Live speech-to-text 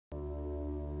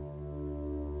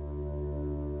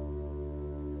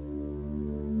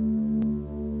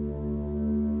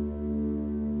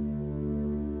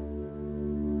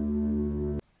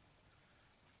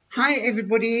Hi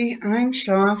everybody, I'm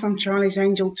Shah from Charlie's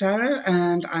Angel Tarot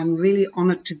and I'm really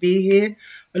honoured to be here.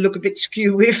 I look a bit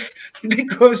skew-whiff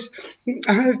because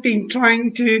I have been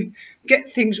trying to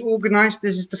get things organised.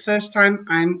 This is the first time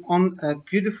I'm on a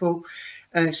beautiful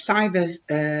cyber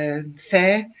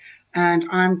fair, and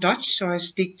I'm Dutch, so I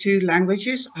speak two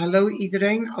languages. Hallo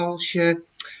iedereen, als je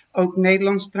ook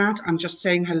Nederlands praat. I'm just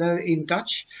saying hello in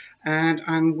Dutch, and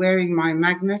I'm wearing my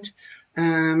magnet,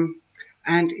 and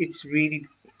it's really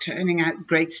turning out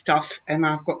great stuff, and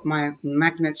I've got my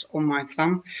magnets on my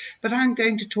thumb, but I'm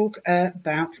going to talk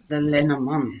about the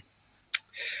Lenormand.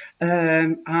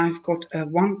 I've got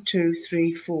 1, 2,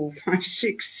 3, 4, 5,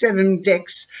 6, 7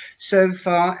 decks so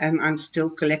far, and I'm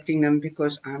still collecting them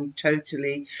because I'm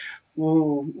totally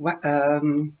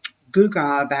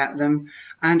gaga about them,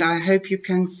 and I hope you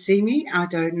can see me. I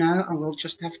don't know, I will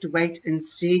just have to wait and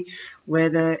see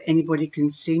whether anybody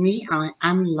can see me. I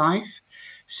am live,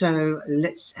 so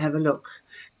let's have a look.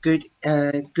 Good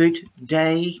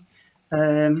day,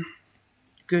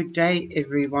 good day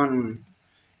everyone.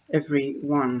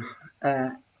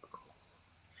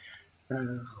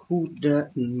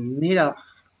 Goedemiddag.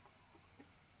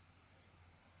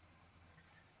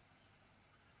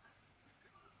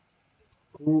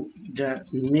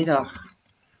 Goedemiddag.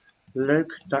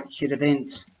 Leuk dat je er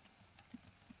bent.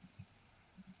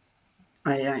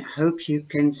 I hope you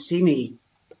can see me.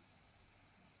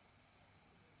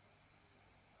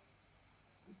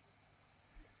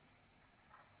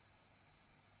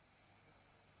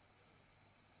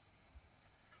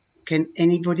 Can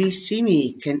anybody see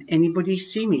me? Can anybody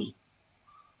see me?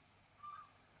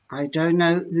 I don't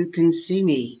know who can see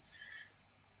me.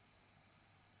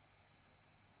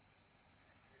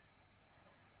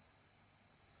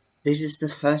 This is the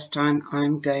first time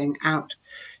I'm going out.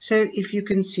 So if you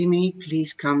can see me,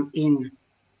 please come in.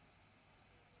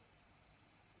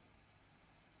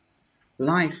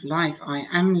 Live, I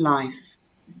am live.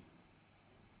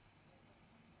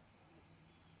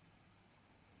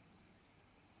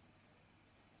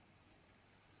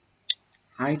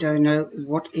 I don't know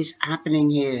what is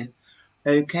happening here.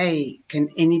 Okay, can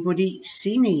anybody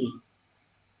see me?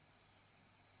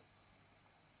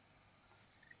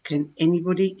 Can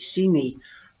anybody see me?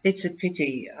 It's a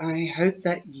pity. I hope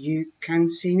that you can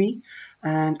see me,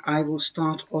 and I will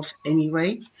start off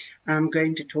anyway. I'm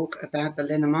going to talk about the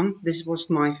Lenormand. This was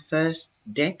my first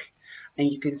deck,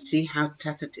 and you can see how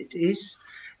tattered it is.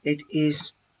 It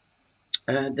is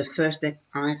the first deck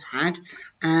I've had,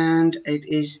 and it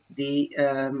is the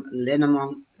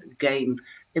Lenormand game.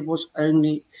 It was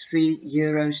only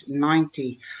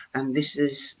 €3.90, and this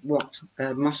is what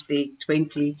must be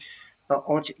 20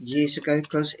 odd years ago,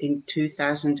 because in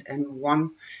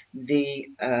 2001 the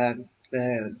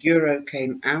euro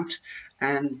came out,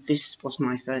 and this was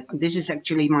my first. This is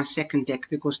actually my second deck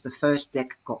because the first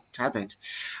deck got tattered.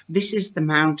 This is the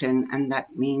mountain, and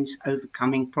that means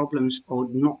overcoming problems or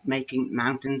not making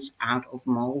mountains out of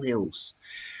molehills.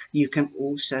 You can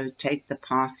also take the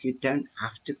path. You don't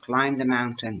have to climb the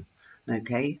mountain.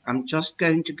 Okay, I'm just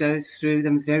going to go through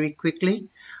them very quickly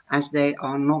as they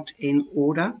are not in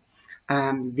order.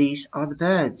 These are the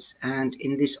birds, and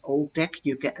in this old deck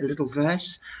you get a little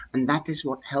verse, and that is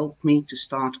what helped me to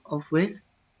start off with.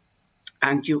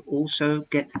 And you also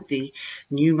get the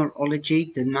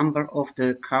numerology, the number of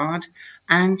the card,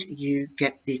 and you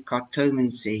get the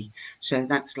cartomancy. So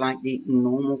that's like the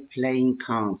normal playing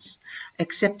cards,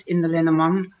 except in the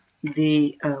Lenormand,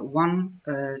 the 1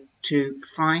 to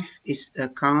 5 is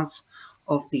cards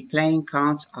of the playing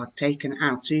cards are taken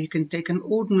out. So you can take an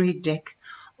ordinary deck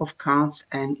of cards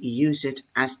and use it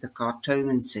as the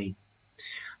cartomancy.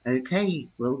 Okay,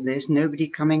 well, there's nobody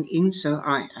coming in, so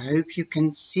I hope you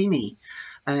can see me.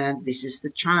 This is the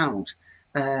child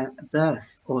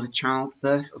birth, or the child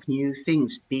birth of new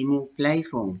things. Be more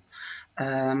playful.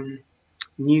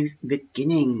 New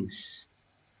beginnings.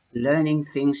 Learning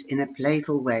things in a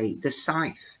playful way. The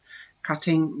scythe.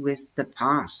 Cutting with the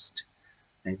past.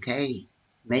 Okay,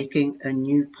 making a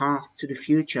new path to the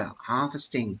future.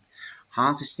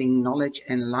 Harvesting knowledge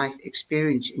and life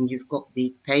experience, and you've got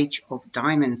the page of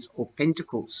diamonds or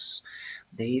pentacles.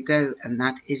 There you go, and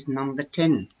that is number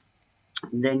 10.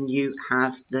 Then you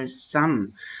have the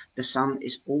sun. The sun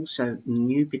is also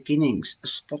new beginnings, a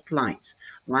spotlight,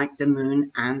 like the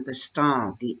moon and the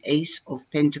star, the ace of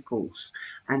pentacles.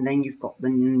 And then you've got the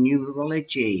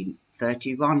numerology,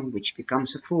 31, which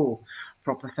becomes a 4,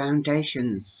 proper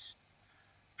foundations,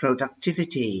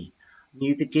 productivity,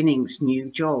 new beginnings,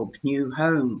 new job, new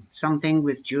home, something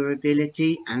with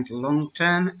durability and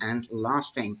long-term and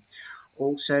lasting.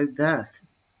 Also birth,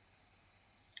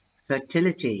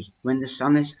 fertility. When the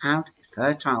sun is out,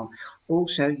 fertile.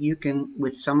 Also, you can,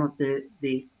 with some of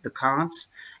the cards,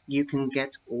 you can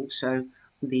get also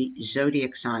the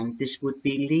zodiac sign. This would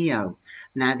be Leo.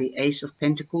 Now, the Ace of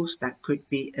Pentacles, that could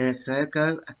be a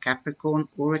Virgo, a Capricorn,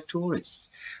 or a Taurus.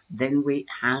 Then we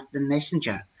have the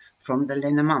Messenger from the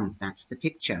Lenormand. That's the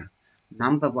picture.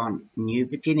 Number 1, new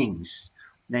beginnings.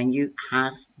 Then you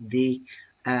have the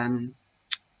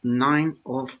Nine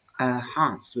of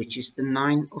Hearts, which is the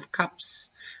Nine of Cups,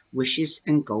 wishes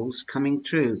and goals coming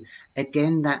true.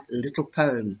 Again, that little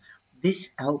poem.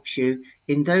 This helps you.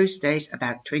 In those days,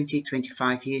 about 20,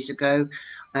 25 years ago,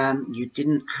 you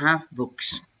didn't have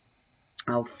books.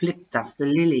 I'll flip, that's the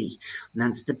lily,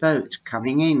 that's the boat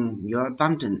coming in, your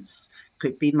abundance.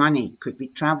 Could be money, could be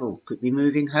travel, could be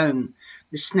moving home.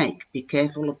 The snake, be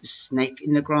careful of the snake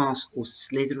in the grass or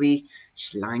slithery,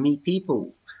 slimy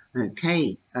people.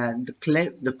 Okay,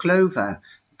 the clover,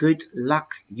 good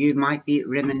luck. You might be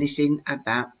reminiscing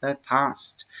about the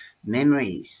past,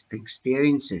 memories,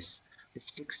 experiences. The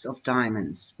Six of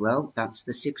Diamonds, well, that's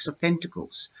the Six of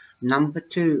Pentacles. Number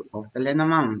 2 of the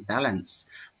Lenormand, balance.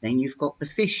 Then you've got the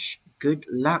fish, good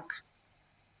luck.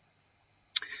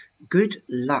 Good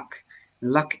luck.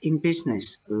 Luck in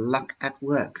business, luck at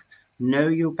work. Know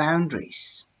your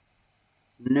boundaries.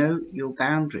 Know your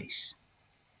boundaries.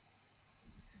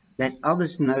 Let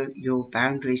others know your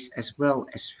boundaries as well,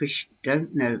 as fish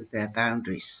don't know their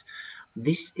boundaries.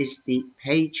 This is the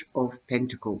Page of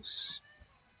Pentacles.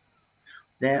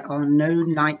 There are no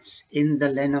knights in the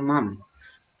Lenormand.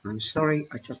 I'm sorry,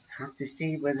 I just have to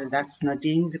see whether that's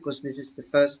Nadine, because this is the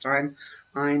first time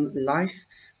I'm live,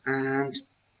 and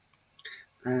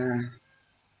I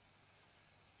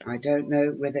don't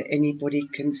know whether anybody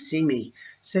can see me.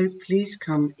 So please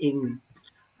come in.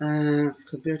 I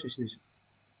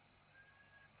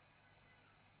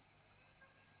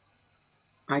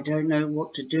don't know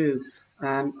what to do.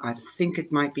 I think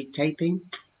it might be taping.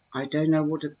 I don't know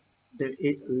what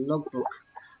the logbook.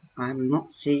 I'm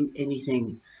not seeing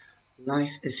anything.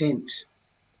 Life event.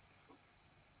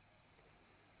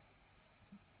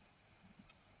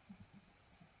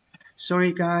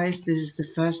 Sorry guys, this is the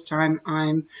first time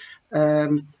I'm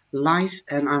live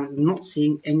and I'm not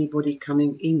seeing anybody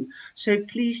coming in. So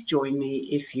please join me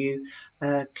if you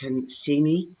can see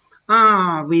me.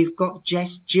 Ah, we've got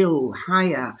Jess Jill.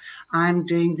 Hiya. I'm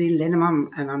doing the Lenormand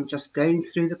and I'm just going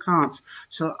through the cards.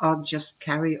 So I'll just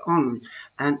carry on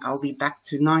and I'll be back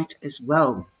tonight as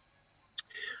well.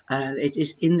 It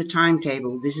is in the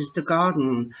timetable. This is the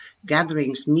garden,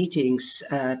 gatherings, meetings,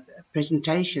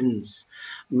 presentations,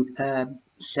 uh,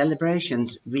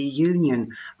 celebrations,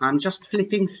 reunion. I'm just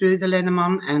flipping through the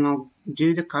Lenormand and I'll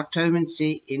do the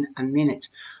cartomancy in a minute.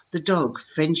 The dog,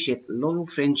 friendship, loyal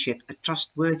friendship, a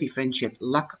trustworthy friendship,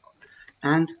 luck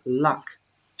and luck.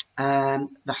 The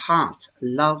heart,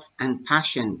 love and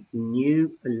passion,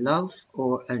 new love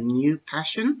or a new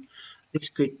passion. This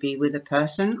could be with a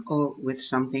person or with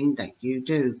something that you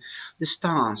do. The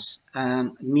stars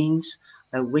means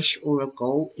a wish or a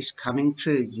goal is coming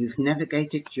true. You've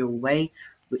navigated your way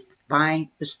by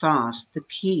the stars. The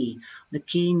key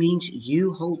means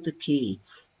you hold the key.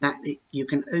 That you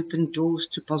can open doors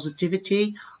to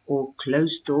positivity or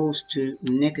close doors to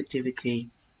negativity.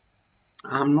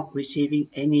 I'm not receiving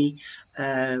any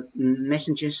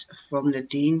messages from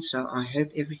Nadine, so I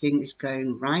hope everything is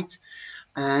going right.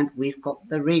 And we've got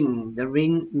the ring. The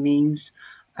ring means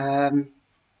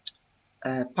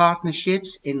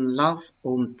partnerships in love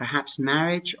or perhaps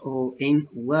marriage or in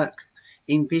work,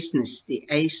 in business. The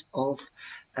Ace of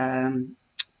um,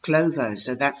 Clover,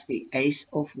 so that's the Ace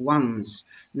of Wands,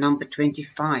 number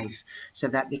 25. So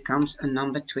that becomes a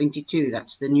number 22.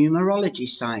 That's the numerology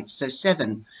side. So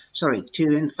 2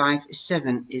 and 5 is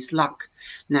 7 is luck.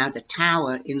 Now the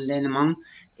Tower in Lenormand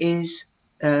is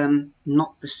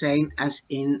not the same as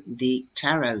in the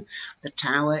tarot. The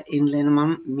Tower in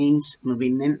Lenormand means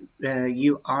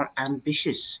you are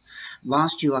ambitious.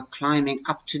 Whilst you are climbing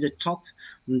up to the top,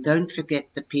 don't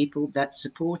forget the people that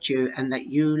support you and that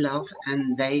you love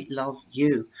and they love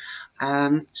you.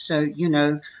 So,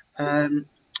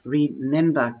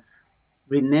 remember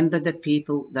Remember the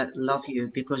people that love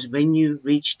you, because when you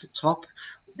reach the top,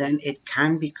 then it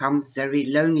can become very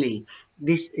lonely.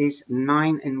 This is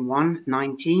 9 and 1.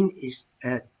 19 is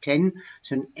 10.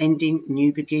 So an ending,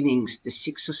 new beginnings. The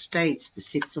Six of Spades, the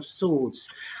Six of Swords.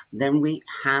 Then we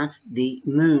have the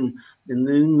moon. The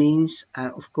moon means,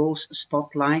 of course,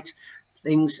 spotlight,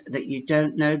 things that you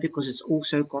don't know, because it's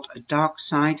also got a dark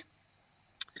side.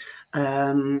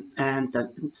 And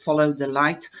follow the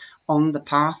light on the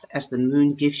path, as the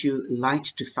moon gives you light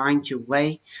to find your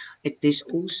way. It is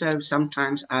also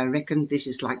sometimes, I reckon, this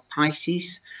is like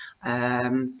Pisces.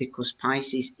 because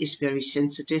Pisces is very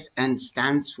sensitive and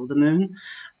stands for the moon,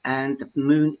 and the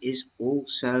moon is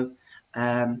also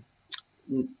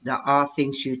there are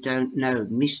things you don't know,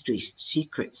 mysteries,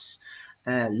 secrets,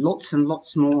 lots and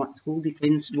lots more. It all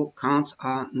depends what cards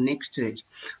are next to it.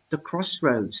 The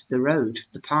crossroads, the road,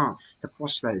 the path, the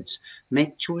crossroads.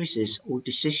 Make choices or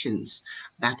decisions.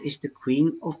 That is the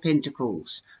Queen of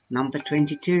Pentacles. Number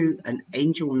 22, an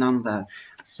angel number.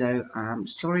 So I'm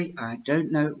sorry, I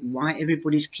don't know why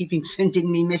everybody's keeping sending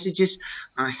me messages.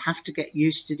 I have to get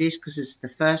used to this because it's the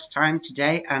first time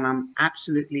today and I'm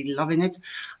absolutely loving it.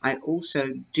 I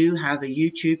also do have a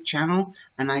YouTube channel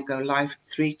and I go live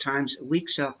 3 times a week.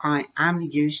 So I am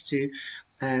used to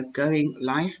going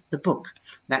live. The book,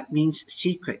 that means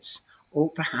secrets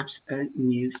or perhaps a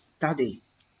new study,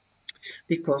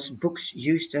 because books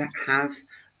used to have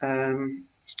um,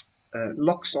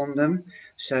 locks on them.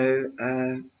 So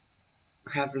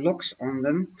have locks on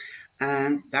them,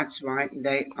 and that's why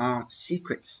they are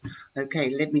secrets. Okay,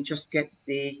 let me just get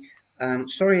the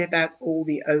sorry about all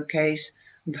the okays,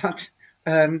 but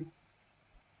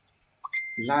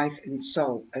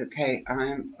Life&Sole. Okay,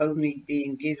 I'm only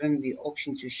being given the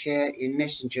option to share in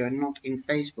Messenger and not in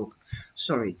Facebook.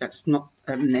 Sorry, that's not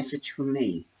a message from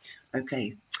me.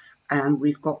 Okay, and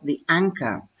we've got the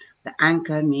anchor. The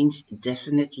anchor means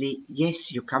definitely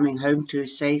yes, you're coming home to a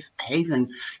safe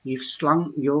haven. You've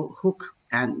slung your hook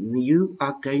and you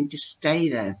are going to stay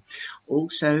there.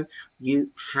 Also,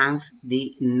 you have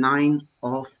the 9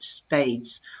 of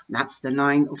spades. That's the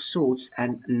 9 of swords,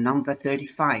 and number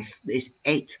 35 is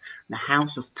 8, the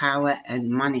house of power and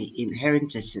money,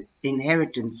 inheritance,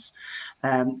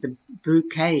 the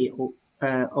bouquet or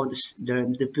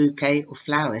the bouquet of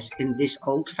flowers in this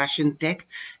old-fashioned deck.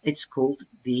 It's called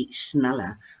the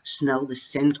smeller. Smell the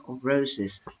scent of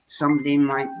roses. Somebody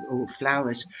might, or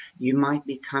flowers, you might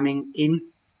be coming in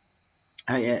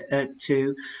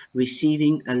to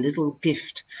receiving a little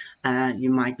gift.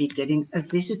 You might be getting a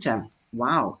visitor.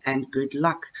 Wow, and good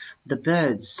luck. The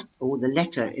birds, or the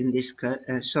letter in this,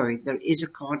 sorry, there is a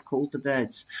card called the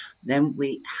birds. Then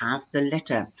we have the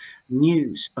letter,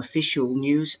 news, official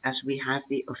news, as we have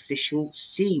the official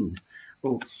scene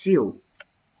or seal.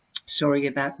 Sorry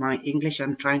about my English.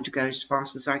 I'm trying to go as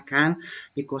fast as I can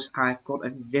because I've got a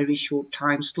very short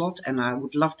time slot and I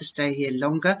would love to stay here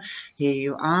longer. Here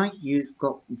you are. You've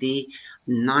got the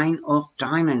 9 of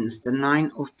diamonds, the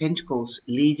 9 of pentacles,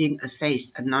 leaving a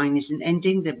phase. A 9 is an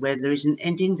ending. That where there is an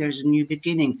ending, there's a new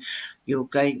beginning. You're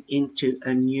going into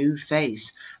a new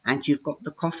phase. And you've got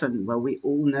the coffin. Well, we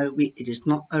all know it is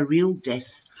not a real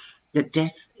death. The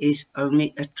death is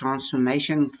only a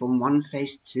transformation from one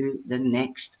phase to the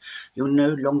next. You're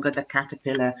no longer the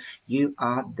caterpillar, you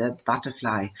are the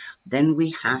butterfly. Then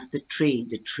we have the tree.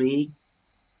 The tree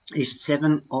is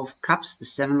 7 of cups, the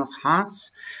 7 of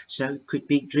hearts. So it could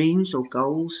be dreams or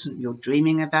goals you're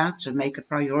dreaming about. So make a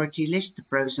priority list, the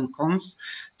pros and cons.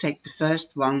 Take the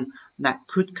first one that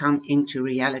could come into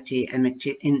reality and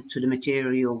into the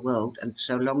material world, and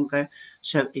so longer,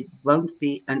 so it won't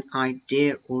be an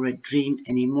idea or a dream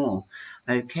anymore.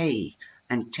 Okay,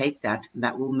 and take that.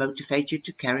 That will motivate you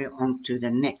to carry on to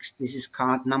the next. This is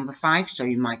card number 5, so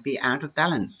you might be out of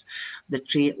balance. The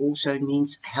tree also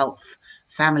means health,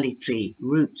 family tree,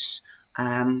 roots,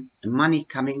 money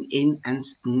coming in and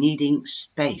needing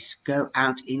space. Go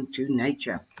out into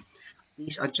nature.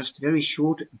 These are just very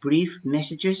short, brief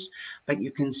messages, but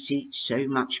you can see so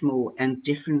much more and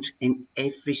different in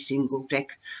every single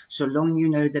deck. So long you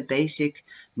know the basic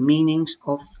meanings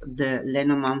of the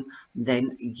Lenormand,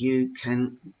 then you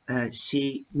can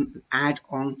add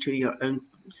on to your own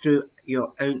through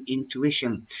your own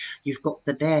intuition. You've got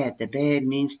the bear. The bear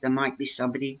means there might be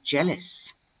somebody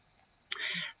jealous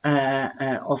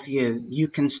of you. You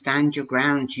can stand your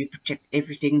ground. You protect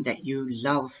everything that you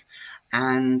love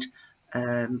and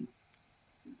um,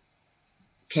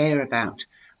 care about.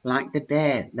 Like the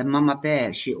bear, the mama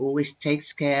bear, she always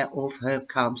takes care of her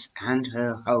cubs and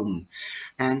her home.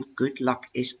 And good luck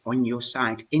is on your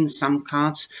side. In some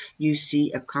cards, you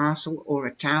see a castle or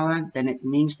a tower, then it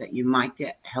means that you might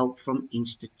get help from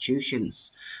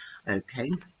institutions.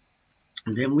 Okay.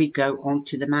 And then we go on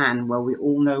to the man. Well, we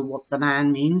all know what the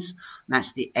man means.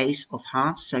 That's the Ace of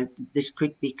Hearts. So this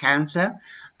could be Cancer,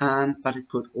 but it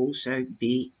could also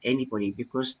be anybody,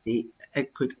 because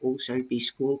it could also be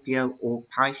Scorpio or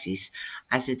Pisces,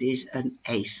 as it is an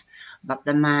ace. But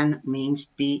the man means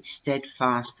be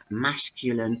steadfast,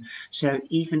 masculine. So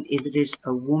even if it is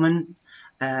a woman,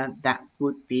 that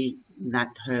would be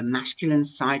that her masculine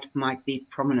side might be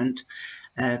prominent,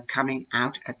 coming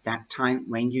out at that time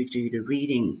when you do the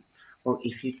reading. or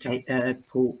if you take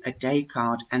pull a day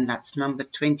card, and that's number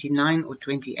 29 or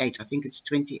 28. I think it's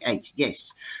 28.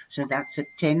 Yes, so that's a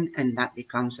 10, and that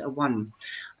becomes a 1.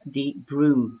 The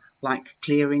broom, like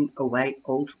clearing away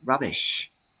old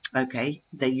rubbish. Okay,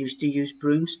 they used to use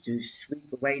brooms to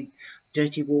sweep away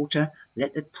dirty water.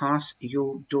 Let it pass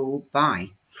your door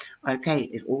by. Okay,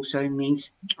 it also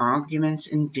means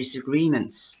arguments and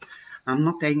disagreements. I'm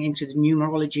not going into the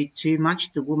numerology too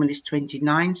much. The woman is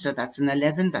 29, so that's an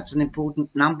 11. That's an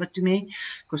important number to me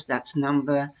because that's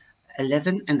number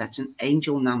 11, and that's an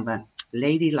angel number.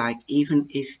 Ladylike, even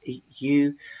if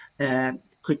you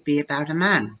could be about a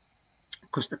man,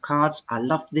 because the cards, I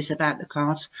love this about the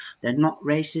cards, they're not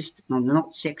racist,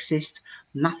 not sexist,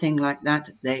 nothing like that.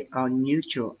 They are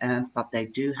neutral, but they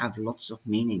do have lots of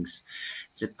meanings.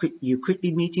 So you could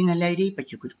be meeting a lady,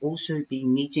 but you could also be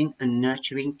meeting a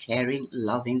nurturing, caring,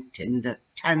 loving,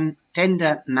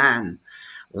 tender man,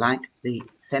 like the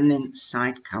feminine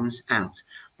side comes out.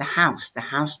 The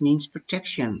house means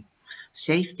protection,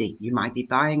 safety. You might be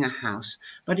buying a house,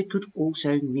 but it could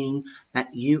also mean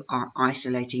that you are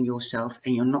isolating yourself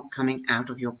and you're not coming out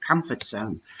of your comfort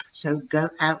zone. So go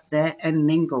out there and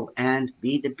mingle and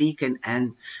be the beacon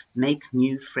and make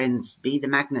new friends, be the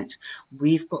magnet.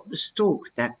 We've got the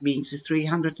stork, that means a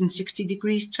 360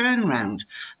 degrees turnaround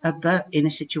in a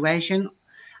situation,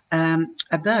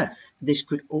 a birth. This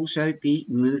could also be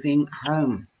moving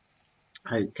home.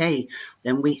 Okay,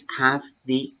 then we have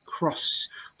the cross.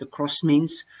 The cross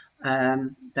means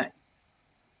that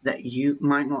you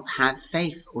might not have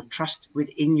faith or trust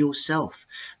within yourself,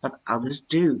 but others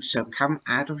do. So come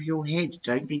out of your head.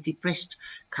 Don't be depressed.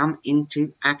 Come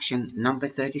into action. Number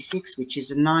 36, which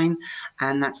is a 9,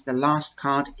 and that's the last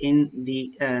card in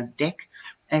the deck,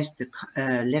 as the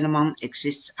Lenormand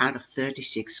exists out of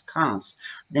 36 cards.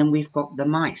 Then we've got the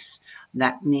mice.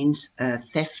 That means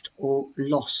theft or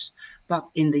loss. But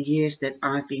in the years that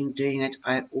I've been doing it,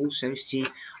 I also see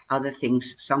other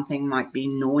things. Something might be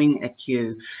gnawing at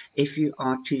you. If you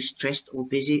are too stressed or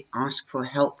busy, ask for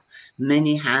help.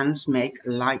 Many hands make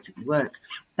light work.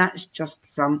 That's just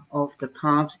some of the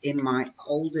cards in my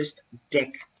oldest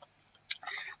deck.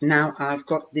 Now I've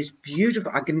got this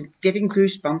beautiful, I'm getting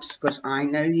goosebumps because I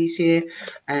know he's here,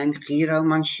 and Piero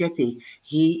Manchetti.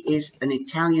 He is an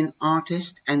Italian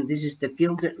artist, and this is the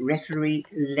Gilded Referee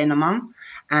Lenormand.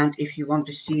 And if you want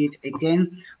to see it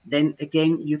again, then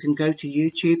again, you can go to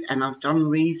YouTube, and I've done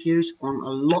reviews on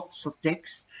lots of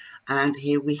decks. And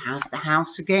here we have the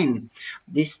house again.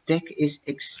 This deck is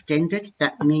extended.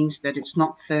 That means that it's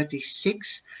not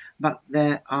 36, but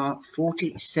there are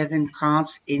 47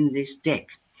 cards in this deck.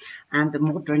 And the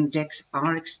modern decks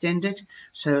are extended,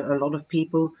 so a lot of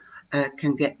people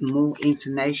can get more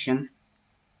information,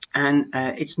 and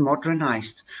it's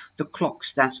modernized. The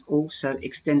clocks, that's also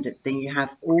extended. Then you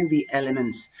have all the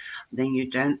elements. Then you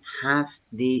don't have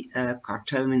the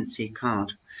cartomancy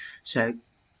card. So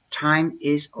time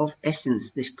is of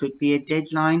essence. This could be a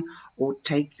deadline, or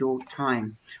take your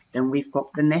time. Then we've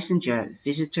got the messenger,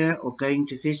 visitor or going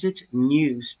to visit,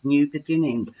 news, new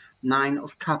beginning, 9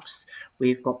 of cups.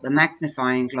 We've got the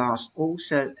magnifying glass,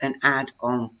 also an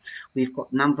add-on. We've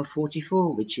got number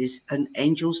 44, which is an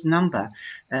angel's number.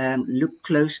 Look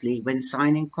closely when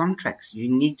signing contracts. You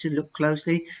need to look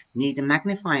closely, need a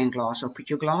magnifying glass, or put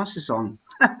your glasses on.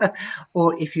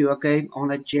 Or if you are going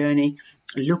on a journey,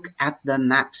 look at the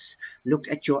maps, look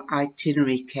at your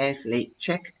itinerary carefully,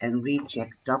 check and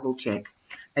recheck, double check.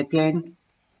 Again,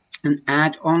 an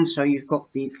add-on, so you've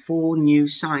got the 4 new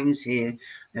signs here,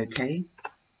 okay?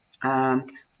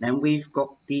 Then we've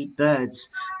got the birds.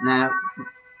 Now,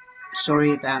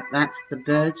 sorry about that. The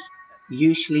birds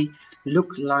usually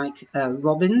look like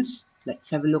robins. Let's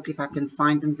have a look if I can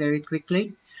find them very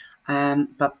quickly.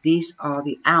 But these are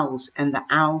the owls, and the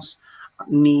owls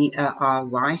are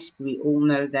wise. We all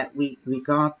know that we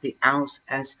regard the owls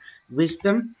as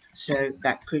wisdom. So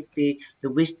that could be the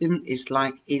wisdom is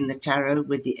like in the tarot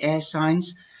with the air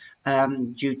signs,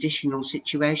 judicial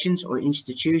situations or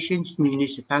institutions,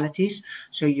 municipalities.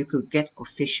 So you could get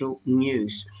official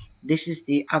news. This is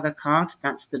the other card.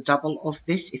 That's the double of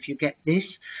this. If you get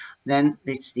this, then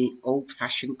it's the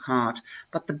old-fashioned card.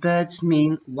 But the birds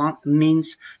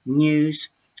means news.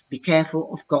 Be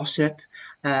careful of gossip,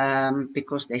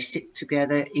 because they sit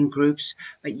together in groups,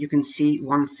 but you can see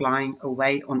one flying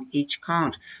away on each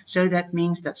card. So that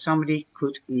means that somebody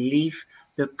could leave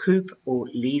the coop or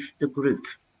leave the group.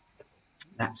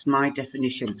 That's my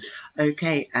definition.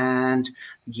 Okay, and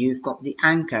you've got the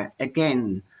anchor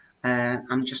again.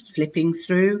 I'm just flipping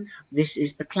through. This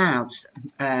is the clouds.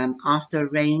 After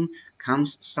rain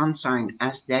comes sunshine,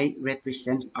 as they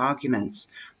represent arguments.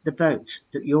 The boat,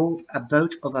 a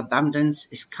boat of abundance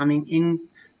is coming in,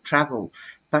 travel.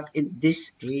 But in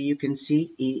this here you can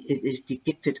see it is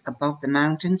depicted above the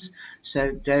mountains,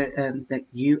 so that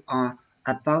you are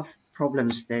above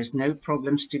problems. There's no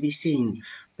problems to be seen.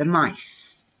 The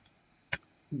mice,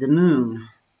 the moon,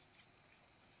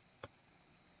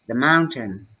 the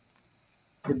mountain,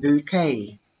 the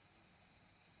bouquet,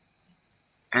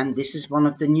 and this is one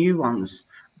of the new ones,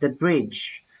 the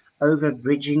bridge, over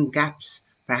bridging gaps.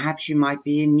 Perhaps you might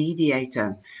be a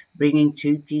mediator, bringing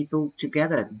two people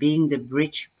together, being the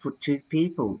bridge for two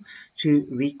people to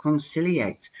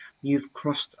reconciliate. You've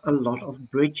crossed a lot of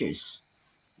bridges.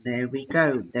 There we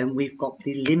go. Then we've got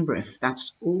the Limbreth.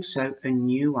 That's also a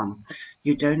new one.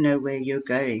 You don't know where you're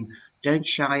going. Don't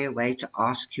shy away to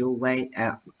ask your way,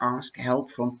 ask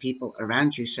help from people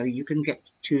around you so you can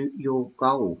get to your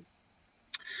goal.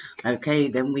 Okay,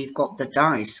 then we've got the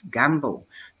dice, gamble.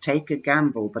 Take a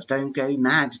gamble, but don't go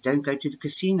mad. Don't go to the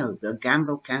casino. The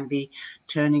gamble can be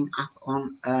turning up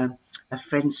on a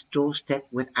friend's doorstep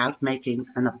without making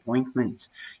an appointment.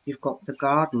 You've got the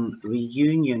garden,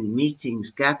 reunion,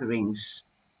 meetings, gatherings,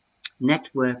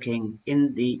 networking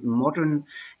in the modern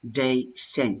day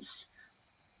sense.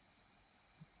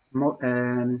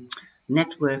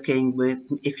 Networking with,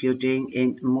 if you're doing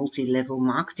in multi-level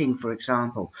marketing, for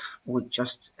example, or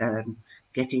just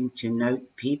getting to know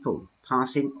people,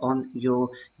 passing on your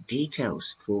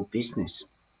details for business.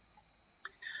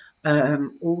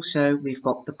 Also, we've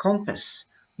got the compass.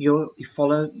 You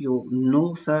follow your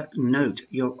north node.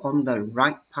 You're on the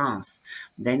right path.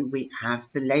 Then we have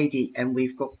the lady, and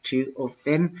we've got two of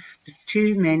them, the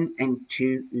two men and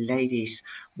two ladies.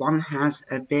 One has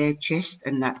a bare chest,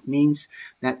 and that means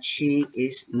that she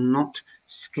is not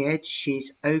scared.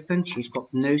 She's open. She's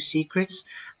got no secrets,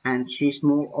 and she's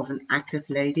more of an active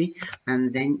lady.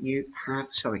 And then you have,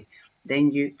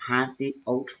 then you have the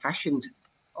old-fashioned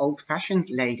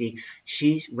lady.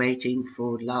 She's waiting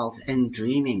for love and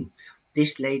dreaming.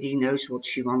 This lady knows what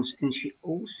she wants, and she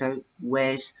also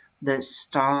wears the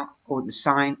star or the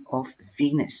sign of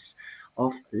Venus,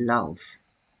 of love.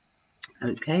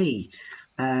 Okay,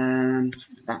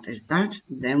 that is that.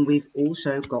 Then we've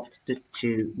also got the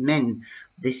two men.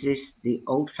 This is the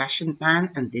old-fashioned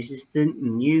man, and this is the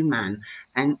new man,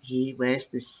 and he wears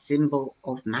the symbol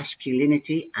of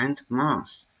masculinity and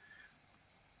Mars.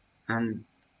 And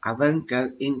I won't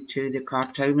go into the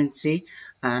cartomancy.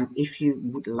 If you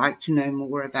would like to know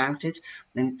more about it,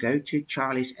 then go to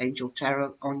Charlie's Angel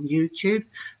Tarot on YouTube,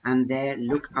 and there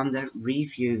look under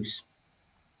reviews.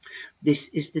 This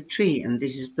is the tree, and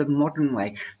this is the modern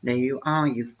way. There you are.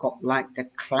 You've got like the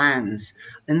clans,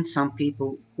 and some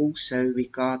people also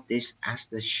regard this as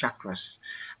the chakras.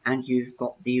 And you've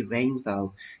got the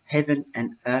rainbow. Heaven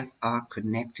and earth are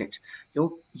connected.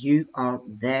 You are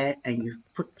there, and you've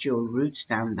put your roots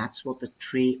down. That's what the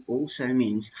tree also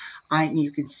means.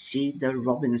 You can see the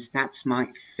robins. That's my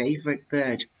favorite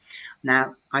bird.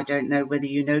 Now, I don't know whether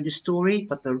you know the story,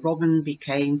 but the robin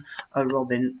became a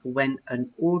robin when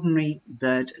an ordinary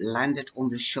bird landed on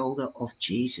the shoulder of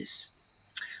Jesus,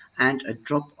 and a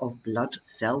drop of blood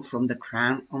fell from the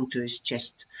crown onto his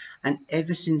chest. And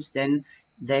ever since then,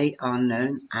 they are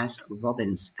known as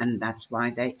robins, and that's why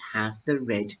they have the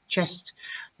red chest.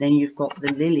 Then you've got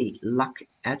the lily, luck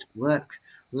at work,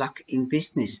 luck in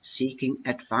business, seeking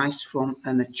advice from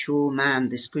a mature man.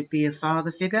 This could be a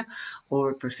father figure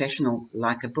or a professional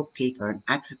like a bookkeeper, an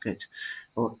advocate,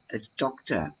 or a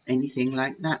doctor, anything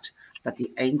like that. But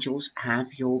the angels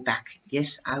have your back.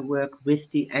 Yes, I work with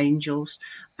the angels,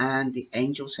 and the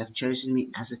angels have chosen me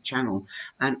as a channel,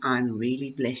 and I'm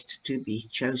really blessed to be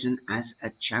chosen as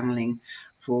a channeling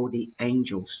for the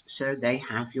angels. So they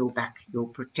have your back. You're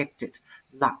protected.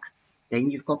 Luck. Then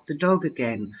you've got the dog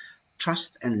again.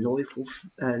 Trust and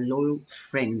loyal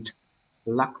friend.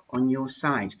 Luck on your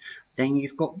side. Then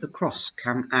you've got the cross.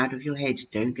 Come out of your head.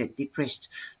 Don't get depressed.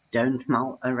 Don't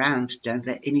mull around. Don't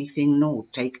let anything gnaw.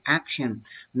 Take action.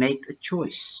 Make a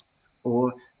choice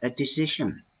or a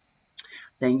decision.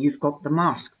 Then you've got the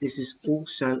mask. This is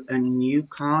also a new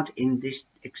card in this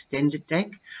extended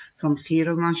deck from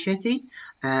Hiro Manchetti.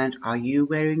 And are you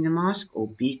wearing a mask? Or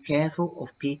be careful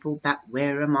of people that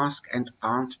wear a mask and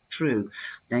aren't true.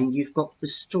 Then you've got the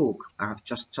stork. I've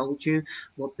just told you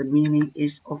what the meaning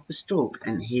is of the stork.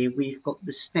 And here we've got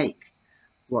the snake.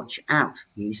 Watch out.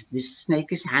 This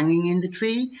snake is hanging in the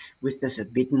tree with the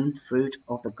forbidden fruit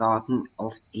of the Garden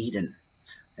of Eden.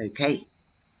 Okay.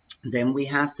 Then we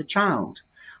have the child.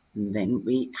 Then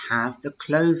we have the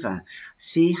clover.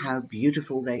 See how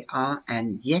beautiful they are,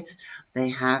 and yet they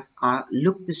have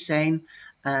look the same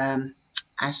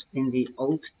as in the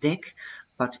old deck,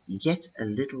 but yet a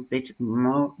little bit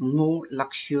more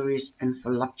luxurious and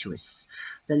voluptuous.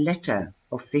 The letter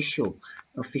official,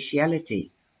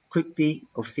 officiality, could be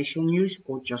official news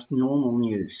or just normal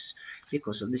news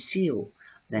because of the seal.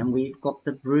 Then we've got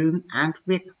the broom and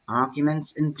whip,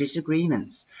 arguments and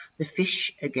disagreements. The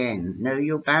fish again, know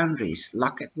your boundaries,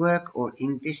 luck at work or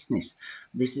in business.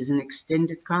 This is an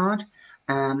extended card,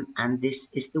 and this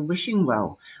is the wishing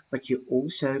well. But you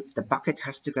also, the bucket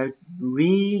has to go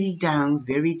really down,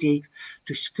 very deep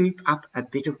to scoop up a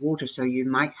bit of water. So you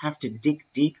might have to dig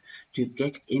deep to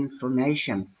get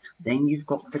information. Then you've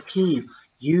got the key.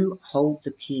 You hold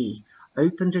the key.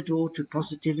 Open the door to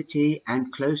positivity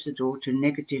and close the door to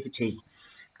negativity.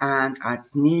 And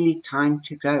it's nearly time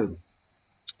to go.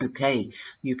 Okay,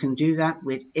 you can do that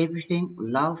with everything: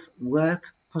 love, work,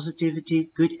 positivity,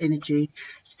 good energy,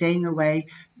 staying away,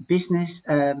 business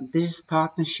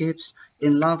partnerships,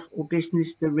 in love or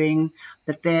business, the ring,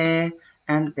 the bear,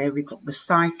 and there we've got the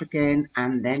scythe again,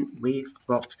 and then we've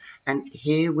got, and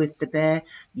here with the bear,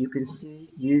 you can see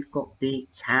you've got the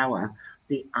tower,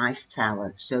 the ice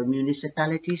tower. So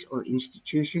municipalities or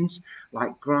institutions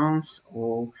like grants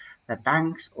or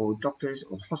banks or doctors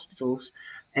or hospitals.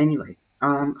 Anyway,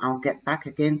 I'll get back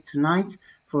again tonight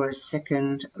for a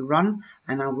second run,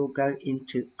 and I will go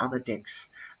into other decks.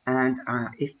 And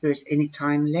if there's any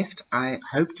time left, I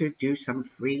hope to do some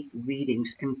free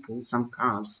readings and pull some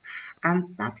cards.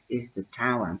 And that is the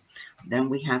tower. Then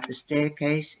we have the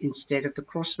staircase instead of the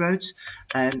crossroads,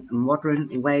 a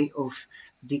modern way of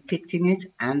depicting it,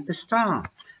 and the star,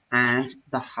 and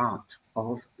the heart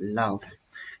of love.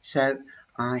 So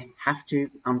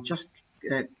I'm just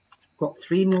uh, got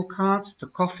three more cards: the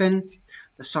coffin,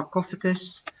 the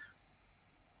sarcophagus,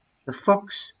 the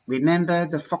fox. Remember,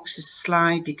 the fox is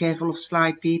sly. Be careful of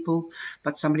sly people,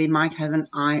 but somebody might have an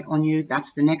eye on you.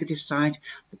 That's the negative side.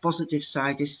 The positive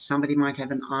side is somebody might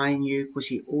have an eye on you because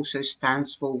he also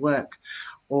stands for work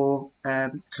or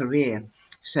career.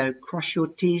 So cross your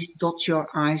T's, dot your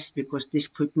I's, because this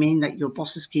could mean that your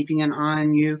boss is keeping an eye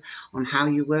on you, on how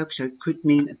you work. So it could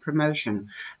mean a promotion.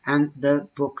 And the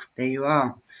book, there you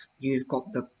are. You've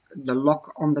got the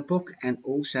lock on the book, and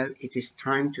also it is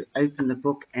time to open the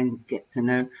book and get to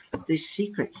know the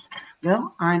secrets.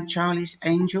 Well, I'm Charlie's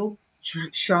Angel,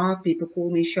 Shah. People call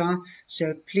me Shah,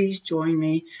 so please join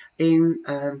me in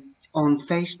on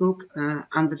Facebook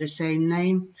under the same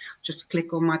name. Just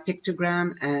click on my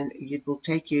pictogram and it will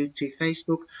take you to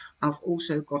Facebook. I've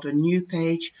also got a new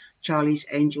page, Charlie's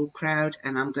Angel Crowd,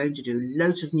 and I'm going to do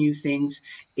loads of new things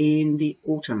in the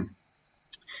autumn.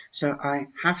 So I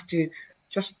have to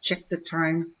just check the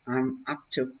time. I'm up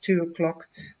till 2 o'clock,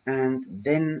 and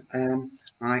then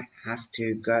I have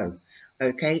to go.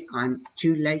 Okay, I'm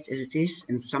too late as it is,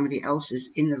 and somebody else is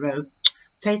in the row.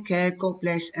 Take care, God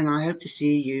bless, and I hope to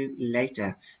see you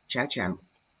later. Ciao, ciao.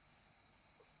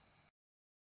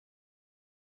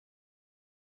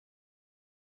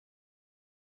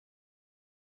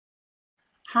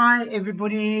 Hi,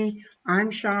 everybody.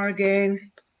 I'm Shah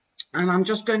again. And I'm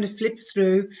just going to flip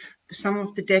through some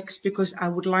of the decks because I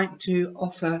would like to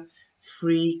offer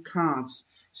free cards.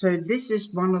 So this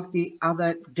is one of the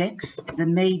other decks, the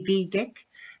Maybe deck,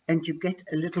 and you get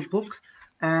a little book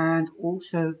and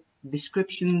also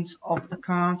descriptions of the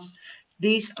cards.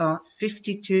 These are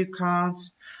 52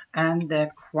 cards and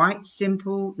they're quite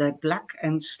simple. They're black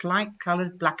and slight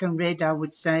colored, black and red, I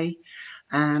would say.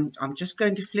 And I'm just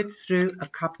going to flip through a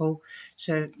couple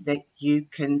so that you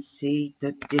can see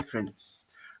the difference.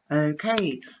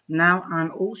 Okay, now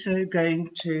I'm also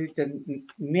going to the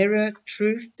Mirror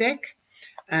Truth deck,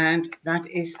 and that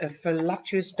is a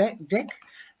voluptuous deck,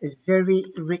 a very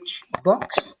rich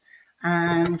box,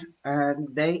 and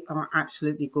they are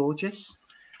absolutely gorgeous.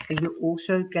 And you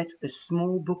also get a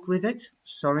small book with it.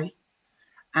 Sorry,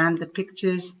 and the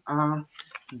pictures are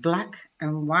black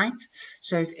and white.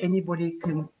 So if anybody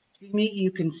can see me,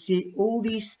 you can see all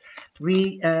these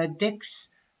decks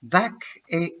back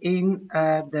in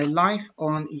the live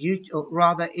on YouTube, or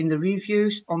rather in the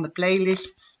reviews on the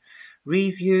playlists,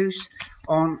 reviews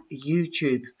on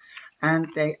YouTube. And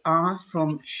they are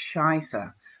from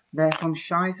Schiffer. They're from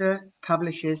Schiffer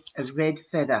Publishers, a Red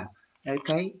Feather.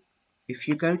 Okay, if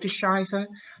you go to Schiffer,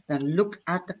 then look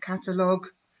at the catalogue.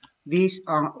 These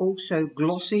are also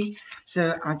glossy,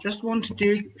 so I just want to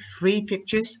do three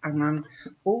pictures, and then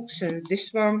also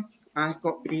this one I've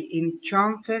got the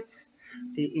Enchanted.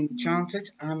 The Enchanted,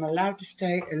 I'm allowed to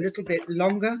stay a little bit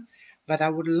longer, but I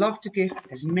would love to give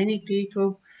as many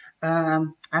people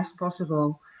as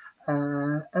possible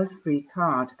a free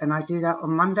card, and I do that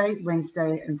on Monday,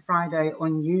 Wednesday and Friday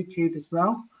on YouTube as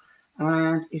well.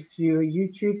 And if you're a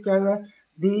YouTube goer,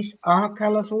 these are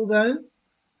colours, although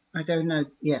I don't know.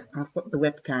 Yeah, I've got the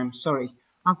webcam. Sorry,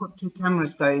 I've got two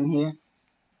cameras going here.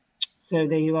 So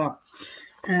there you are.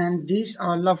 And these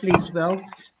are lovely as well.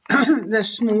 They're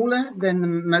smaller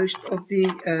than most of the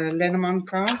Lenormand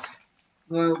cards.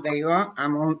 Well, there you are.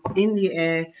 I'm on in the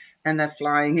air and they're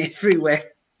flying everywhere.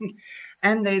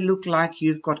 And they look like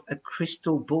you've got a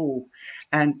crystal ball.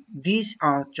 And these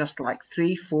are just like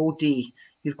 3-4D.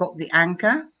 You've got the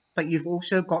anchor, but you've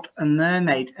also got a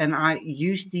mermaid. And I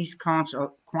use these cards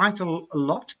quite a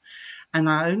lot. And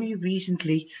I only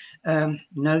recently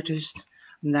noticed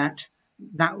that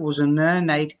that was a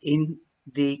mermaid in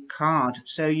the card.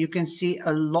 So you can see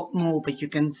a lot more, but you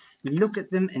can look at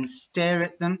them and stare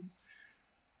at them.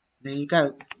 There you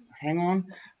go. Hang on.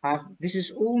 This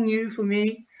is all new for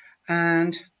me.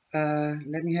 And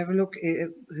let me have a look.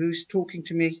 Who's talking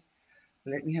to me?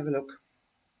 Let me have a look.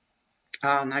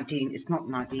 Ah, Nadine. It's not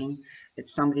Nadine.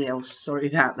 It's somebody else. Sorry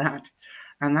about that.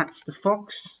 And that's the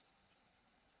fox.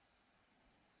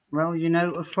 Well, you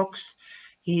know, a fox,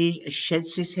 he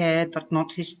sheds his hair, but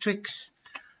not his tricks.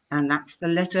 And that's the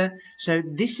letter. So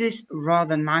this is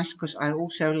rather nice because I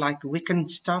also like Wiccan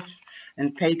stuff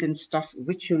and pagan stuff,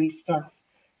 witchery stuff.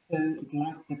 So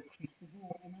like the crystal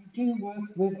ball, and I do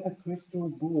work with a crystal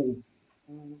ball.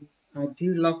 I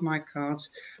do love my cards,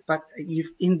 but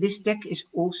you've in this deck is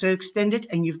also extended,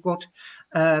 and you've got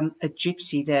a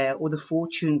gypsy there, or the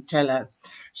fortune teller,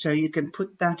 so you can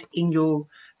put that in your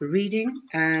reading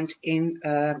and in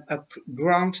a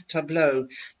grand tableau.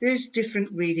 There's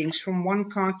different readings from 1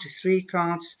 card to 3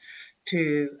 cards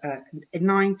to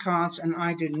 9 cards, and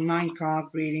I do 9 card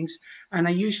readings, and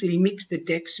I usually mix the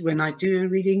decks when I do a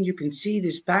reading. You can see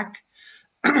this back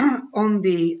on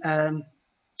the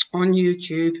on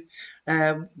YouTube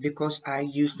because I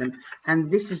use them. And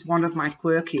this is one of my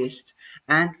quirkiest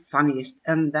and funniest,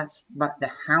 and that's but the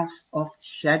House of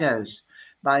Shadows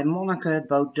by Monica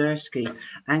Bodersky.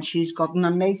 And she's got an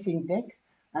amazing deck,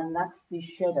 and that's the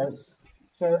Shadows.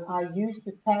 So I use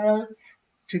the tarot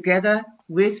together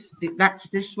with that's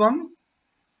this one,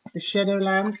 the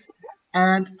Shadowlands,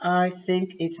 and I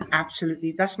think it's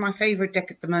absolutely, that's my favorite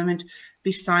deck at the moment,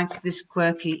 besides this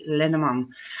quirky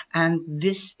Lenormand. And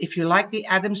this, if you like the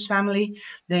Addams family,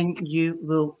 then you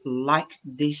will like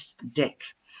this deck.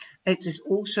 It has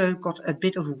also got a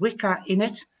bit of Wicca in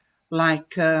it,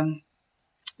 like the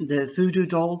voodoo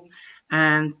doll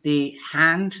and the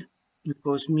hand,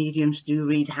 because mediums do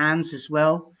read hands as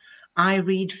well. I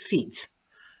read feet.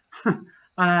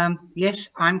 Yes,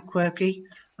 I'm quirky.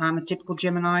 I'm a typical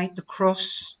Gemini, the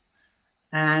cross,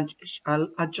 and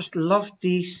I just love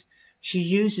these. She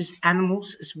uses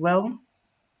animals as well.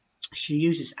 She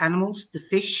uses animals, the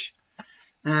fish,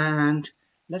 and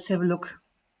let's have a look.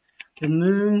 The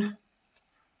moon,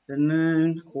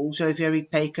 also very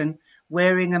pagan,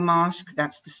 wearing a mask.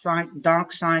 That's the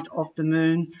dark side of the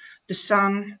moon. The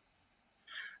sun,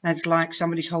 it's like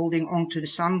somebody's holding onto the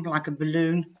sun like a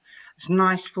balloon. It's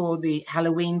nice for the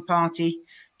Halloween party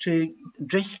to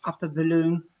dress up a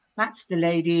balloon. That's the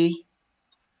lady,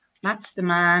 that's the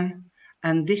man.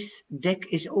 And this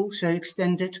deck is also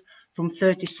extended from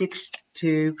 36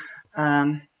 to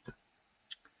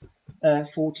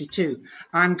 42.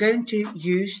 I'm going to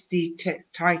use the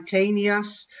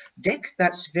Titania's deck.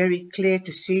 That's very clear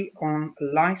to see on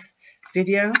live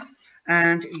video.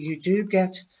 And you do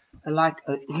get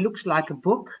it looks like a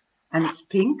book, and it's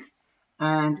pink,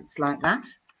 and it's like that.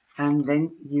 And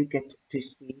then you get to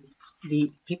see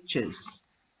the pictures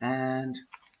and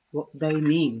what they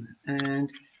mean. And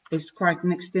it's quite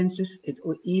an extensive, it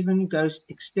even goes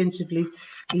extensively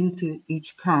into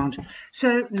each card.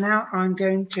 So now I'm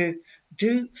going to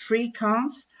do 3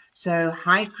 cards. So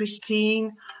hi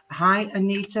Christine, hi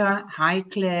Anita, hi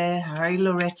Claire, hi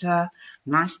Loretta.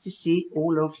 Nice to see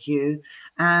all of you,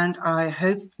 and I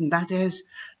hope that has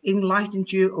enlightened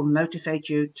you or motivate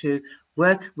you to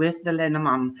work with the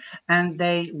Lenormand. And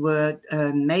they were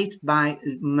made by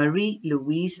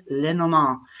Marie-Louise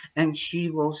Lenormand, and she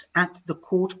was at the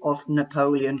court of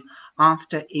Napoleon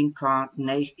after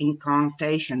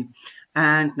incantation.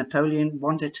 And Napoleon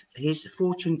wanted his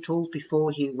fortune told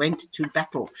before he went to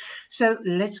battle. So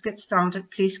let's get started.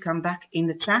 Please come back in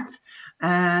the chat,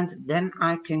 and then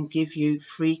I can give you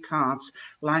 3 cards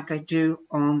like I do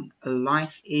on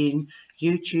live in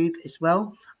YouTube as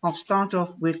well. I'll start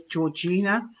off with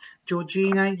Georgina,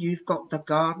 Georgina, you've got the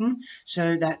garden,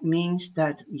 so that means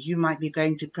that you might be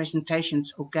going to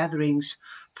presentations or gatherings,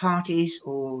 parties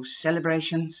or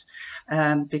celebrations,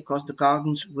 because the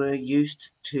gardens were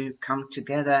used to come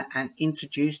together and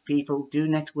introduce people, do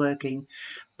networking.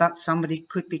 But somebody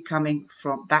could be coming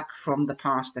back from the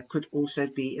past. There could also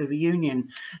be a reunion.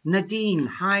 Nadine,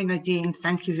 hi Nadine,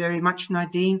 thank you very much,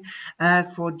 Nadine,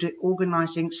 for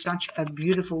organizing such a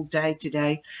beautiful day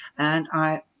today. And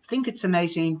I think it's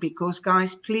amazing because,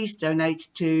 guys, please donate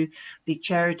to the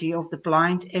charity of the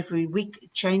blind. Every week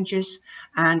it changes,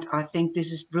 and I think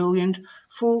this is brilliant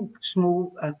for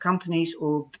small companies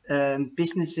or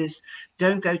businesses.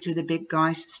 Don't go to the big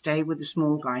guys, stay with the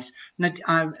small guys.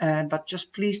 But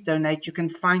just please donate. You can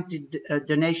find the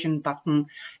donation button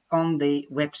on the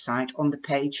website, on the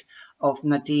page of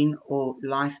Nadine or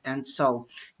Life&Sole.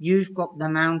 You've got the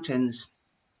mountains,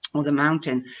 or the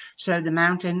mountain. So the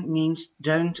mountain means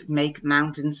don't make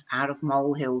mountains out of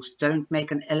molehills. Don't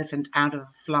make an elephant out of a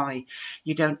fly.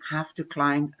 You don't have to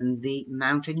climb the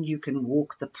mountain. You can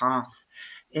walk the path.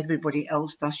 Everybody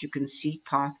else does. You can see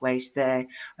pathways there.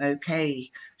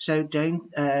 Okay, so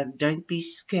don't be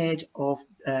scared of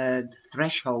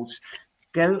thresholds.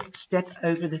 Go step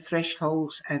over the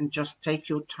thresholds and just take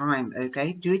your time,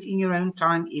 okay? Do it in your own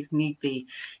time if need be.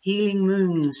 Healing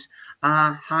moons.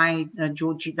 Hi,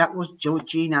 Georgie. That was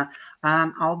Georgina.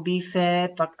 I'll be fair,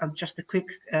 but just a quick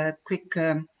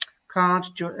card.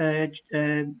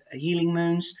 Healing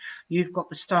moons. You've got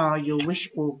the star. Your wish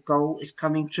or goal is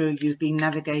coming true. You've been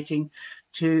navigating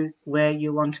to where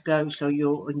you want to go, so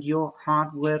your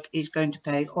hard work is going to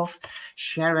pay off.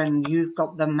 Sharon, you've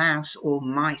got the mouse or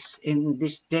mice. In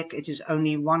this deck it is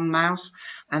only one mouse,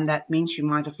 and that means you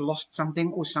might have lost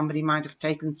something, or somebody might have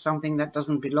taken something that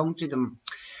doesn't belong to them.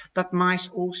 But mice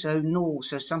also gnaw,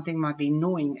 so something might be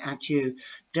gnawing at you.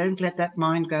 Don't let that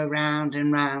mind go round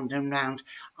and round and round.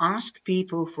 Ask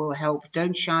people for help.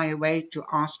 Don't shy away to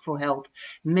ask for help.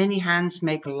 Many hands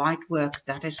make light work.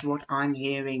 That is what I'm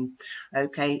hearing.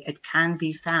 Okay, it can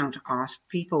be found. Ask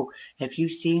people, have you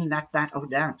seen that or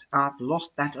that? I've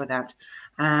lost that or that.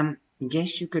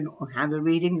 Yes, you can have a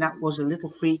reading. That was a little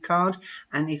free card.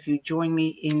 And if you join me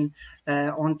in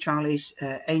on Charlie's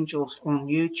Angels on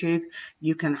YouTube,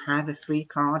 you can have a free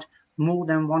card, more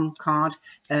than one card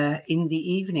in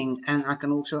the evening. And I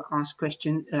can also ask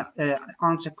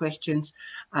answer questions,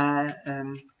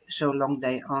 so long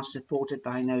they are supported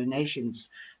by donations.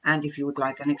 And if you would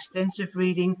like an extensive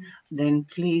reading, then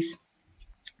please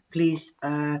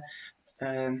um,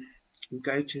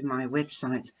 go to my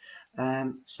website.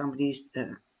 Somebody's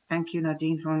thank you,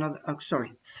 Nadine, for another. Oh,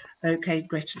 sorry. Okay,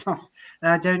 great stuff.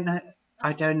 I don't know.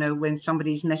 I don't know when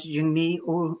somebody's messaging me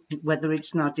or whether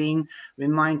it's Nadine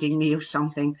reminding me of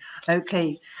something.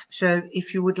 Okay, so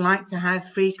if you would like to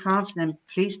have free cards, then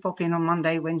please pop in on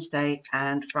Monday, Wednesday,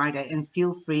 and Friday, and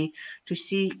feel free to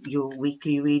see your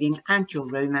weekly reading and your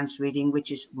romance reading,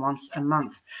 which is once a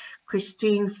month.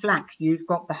 Christine Flack, you've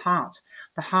got the heart.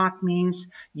 The heart means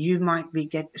you might be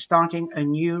starting a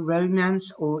new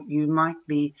romance, or you might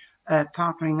be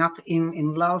partnering up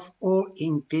in love or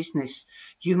in business.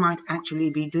 You might actually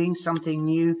be doing something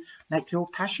new that you're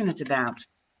passionate about.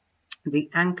 The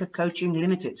Anchor Coaching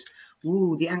Limited.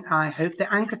 Ooh, I hope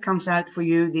the anchor comes out for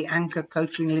you, the Anchor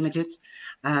Coaching Limited.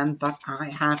 But I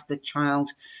have the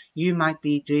child. You might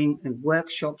be doing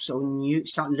workshops or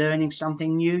learning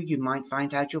something new. You might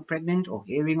find out you're pregnant, or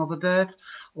hearing of a birth,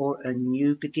 or a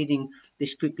new beginning.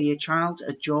 This could be a child,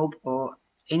 a job, or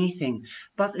anything.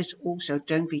 But it's also,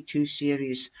 don't be too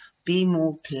serious. Be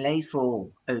more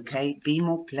playful, okay? Be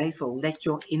more playful. Let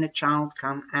your inner child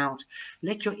come out.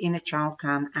 Let your inner child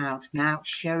come out. Now,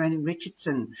 Sharon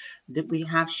Richardson. Did we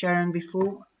have Sharon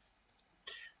before?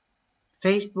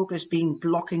 Facebook has been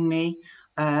blocking me,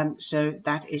 so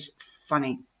that is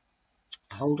funny.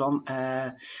 Hold on.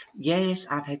 Yes,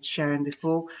 I've had Sharon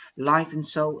before.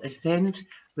 Life&Sole event,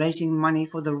 raising money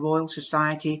for the Royal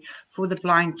Society for the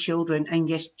blind children. And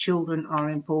yes, children are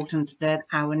important. They're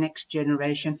our next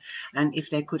generation. And if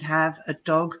they could have a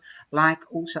dog, like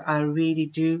also I really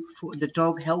do for the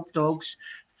dog, help dogs,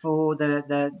 for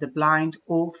the blind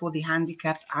or for the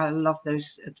handicapped. I love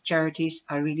those charities.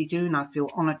 I really do. And I feel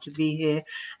honored to be here.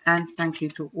 And thank you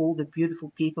to all the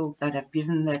beautiful people that have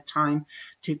given their time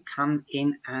to come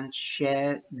in and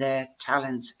share their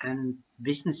talents and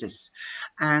businesses.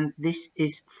 And this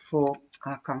is for,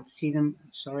 I can't see them,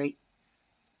 sorry,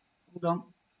 hold on.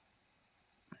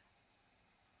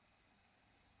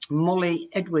 Molly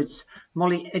Edwards.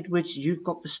 Molly Edwards, you've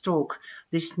got the stork.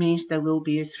 This means there will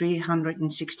be a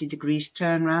 360 degrees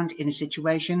turnaround in a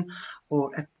situation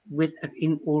or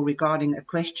regarding a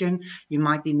question. You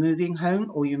might be moving home,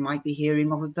 or you might be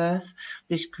hearing of a birth.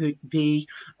 This could be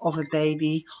of a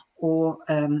baby or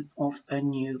of a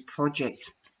new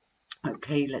project.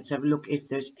 Okay, let's have a look if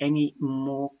there's any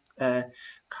more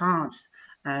cards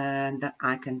that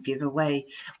I can give away.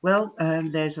 Well,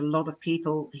 there's a lot of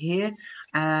people here,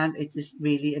 and it is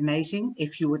really amazing.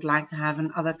 If you would like to have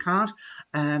another card,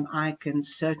 I can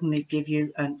certainly give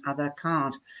you another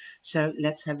card. So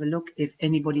let's have a look if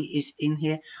anybody is in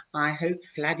here. I hope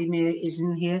Vladimir is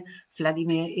in here.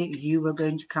 Vladimir, if you were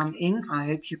going to come in, I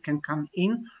hope you can come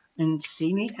in and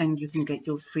see me, and you can get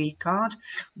your free card.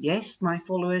 Yes, my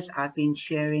followers, I've been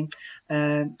sharing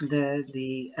the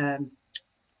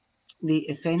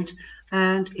event,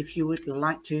 and if you would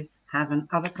like to have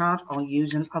another card, I'll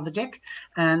use another deck,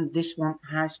 and this one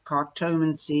has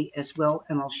cartomancy as well,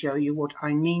 and I'll show you what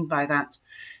I mean by that.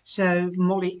 So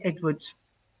Molly Edwards,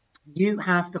 you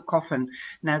have the coffin.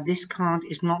 Now this card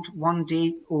is not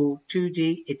 1D or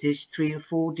 2D, it is 3 or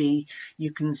 4D.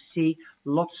 You can see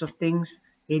lots of things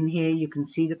in here. You can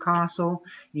see the castle,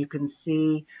 you can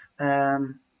see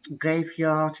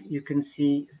graveyard, you can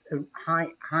see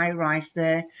high rise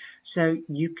there, so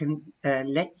you can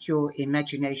let your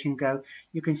imagination go.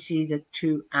 You can see the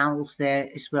two owls there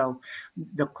as well.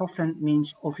 The coffin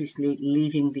means obviously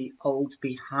leaving the old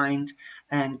behind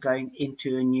and going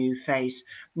into a new phase.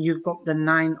 You've got the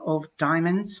 9 of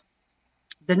diamonds.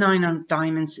 The 9 of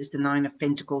diamonds is the 9 of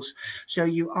pentacles. So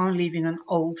you are leaving an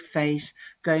old phase,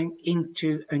 going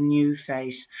into a new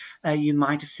phase. You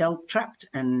might have felt trapped,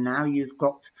 and now you've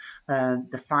got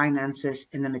the finances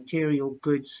and the material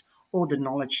goods, or the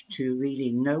knowledge to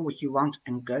really know what you want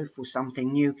and go for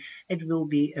something new. It will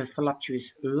be a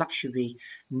voluptuous luxury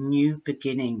new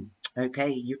beginning. Okay,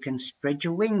 you can spread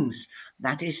your wings.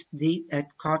 That is the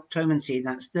cartomancy.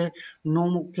 That's the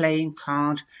normal playing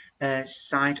card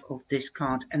side of this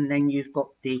card. And then you've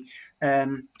got the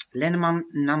Lenormand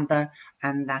number,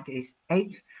 and that is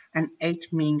 8. And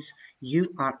 8 means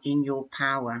you are in your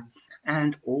power,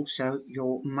 and also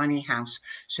your money house.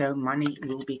 So money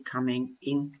will be coming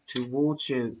in towards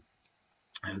you.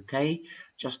 Okay,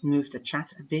 just move the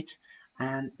chat a bit,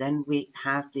 and then we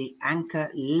have the anchor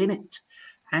limit.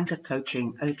 Anchor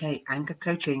coaching. Okay, anchor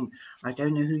coaching. I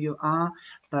don't know who you are,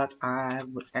 but I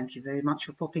would thank you very much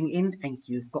for popping in. And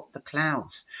you've got the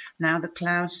clouds. Now, the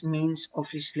clouds means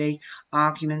obviously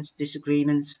arguments,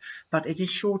 disagreements, but it is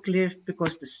short-lived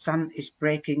because the sun is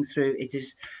breaking through. It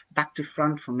is back to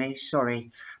front for me.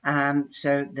 Sorry.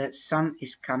 So the sun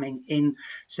is coming in.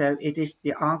 So it is,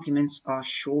 the arguments are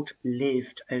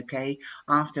short-lived. Okay.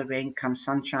 After rain comes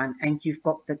sunshine, and you've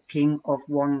got the King of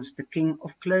Wands. The King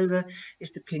of Clover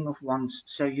is the King of Wands.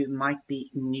 So you might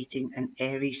be meeting an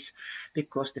Aries,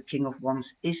 because the King of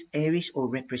Wands is Aries, or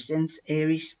represents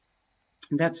Aries.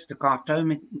 That's the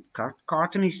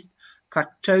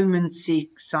cartomancy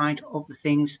side of the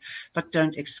things, but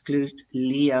don't exclude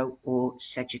Leo or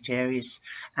Sagittarius.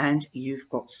 And you've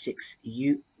got 6.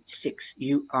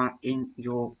 You are in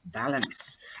your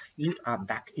balance. You are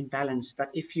back in balance.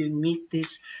 But if you meet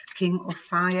this King of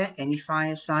Fire, any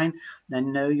fire sign,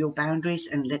 then know your boundaries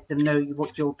and let them know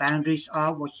what your boundaries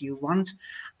are, what you want,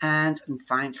 and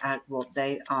find out what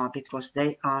they are, because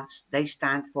they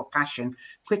stand for passion.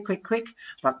 Quick, quick, quick.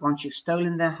 But once you've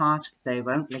stolen their heart, they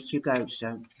won't let you go.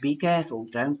 So be careful.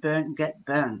 Don't get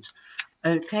burnt.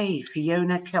 Okay,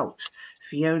 Fiona Celt.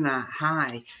 Fiona,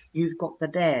 hi. You've got the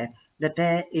bear. The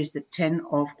bear is the 10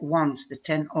 of wands, the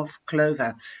 10 of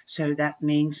clover. So that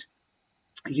means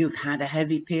you've had a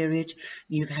heavy period,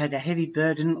 you've had a heavy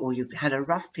burden, or you've had a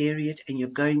rough period, and you're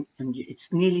going, and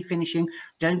it's nearly finishing.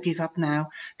 Don't give up now,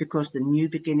 because the new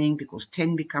beginning, because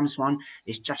 10 becomes 1,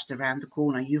 is just around the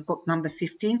corner. You've got number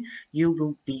 15. You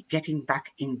will be getting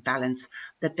back in balance.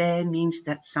 The bear means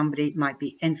that somebody might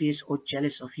be envious or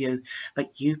jealous of you,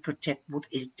 but you protect what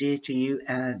is dear to you.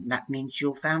 That means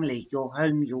your family, your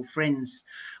home, your friends,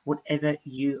 whatever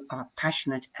you are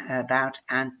passionate about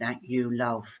and that you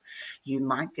love.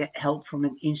 You might get help from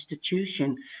an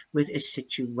institution with a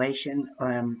situation,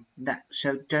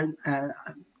 so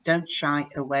don't shy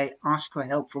away. Ask for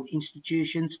help from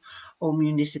institutions or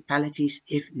municipalities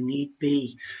if need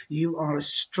be. You are as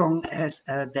strong as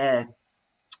a bear.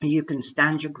 You can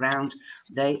stand your ground.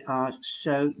 They are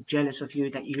so jealous of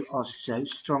you that you are so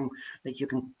strong that you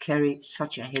can carry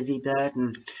such a heavy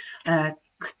burden.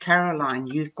 Caroline,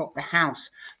 you've got the house.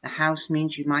 The house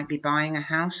means you might be buying a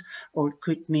house, or it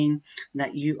could mean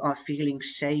that you are feeling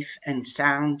safe and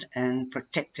sound and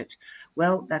protected.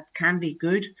 Well, that can be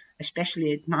good,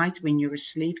 especially at night when you're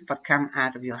asleep, but come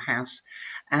out of your house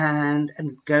and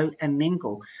go and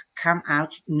mingle. Come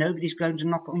out. Nobody's going to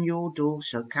knock on your door,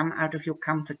 so come out of your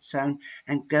comfort zone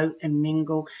and go and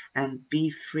mingle and be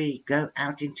free. Go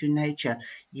out into nature.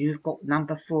 You've got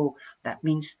number 4. That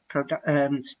means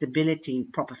stability,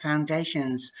 proper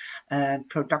foundations,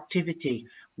 productivity.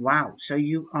 Wow. So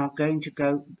you are going to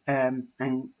go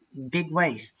in big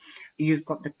ways. You've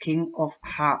got the King of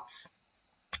Hearts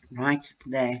right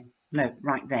there. No,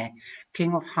 right there.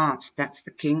 King of Hearts, that's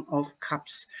the King of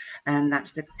Cups, and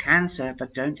that's the Cancer,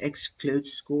 but don't exclude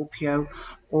Scorpio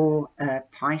or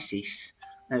Pisces.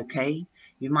 Okay,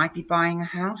 you might be buying a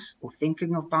house or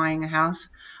thinking of buying a house,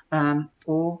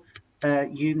 or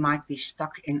you might be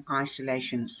stuck in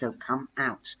isolation, so come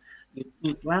out.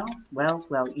 Well,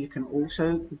 you can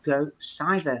also go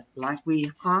cyber like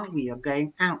we are. We are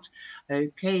going out.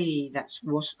 Okay, that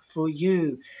was for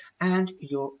you, and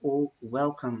you're all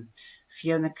welcome.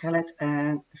 Fiona Kellett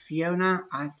and Fiona,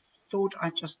 I thought I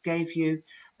just gave you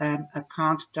a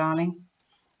card, darling.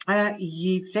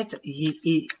 Yvetta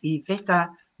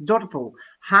Dorpel,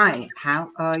 hi, how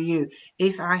are you?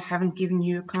 If I haven't given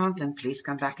you a card, then please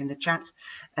come back in the chat.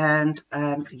 And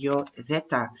your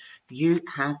Yvetta, you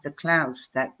have the clouds.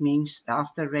 That means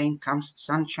after rain comes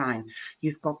sunshine.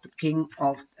 You've got the King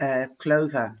of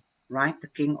Clover, right? The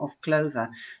King of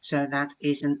Clover. So that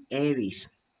is an Aries,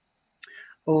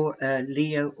 or a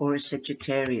Leo, or a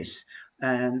Sagittarius,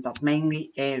 but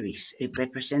mainly Aries. It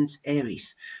represents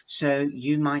Aries. So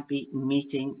you might be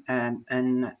meeting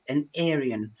an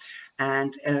Arian,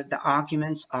 and the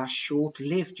arguments are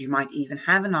short-lived. You might even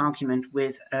have an argument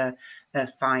with a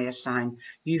fire sign.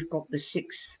 You've got the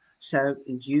 6, so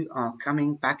you are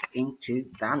coming back into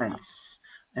balance.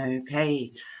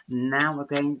 Okay, now we're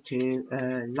going to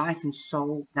Life and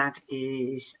Soul. That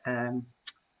is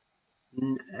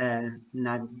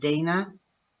Nadena.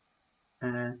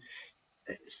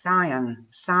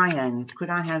 Cyan, could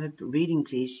I have a reading,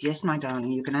 please? Yes, my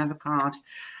darling, you can have a card.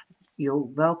 You're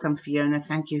welcome, Fiona.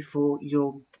 Thank you for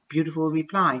your beautiful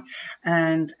reply.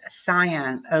 And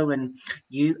Cyan, Owen,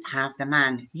 you have the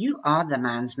man. You are the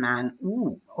man's man.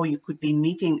 Ooh, or you could be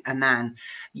meeting a man.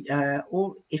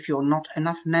 Or if you're not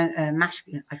enough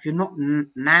masculine, if you're not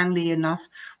manly enough,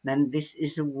 then this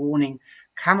is a warning.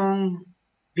 Come on.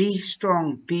 Be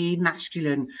strong, be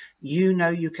masculine. You know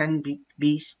you can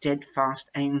be steadfast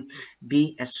and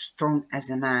be as strong as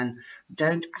a man.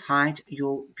 Don't hide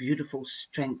your beautiful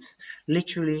strength,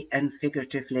 literally and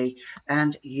figuratively.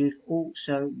 And you've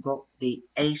also got the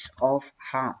Ace of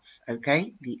Hearts,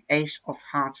 okay? The Ace of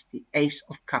Hearts, the Ace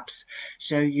of Cups.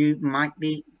 So you might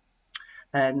be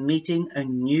meeting a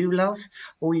new love,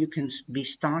 or you can be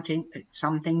starting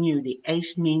something new. The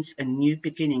Ace means a new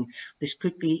beginning. This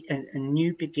could be a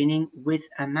new beginning with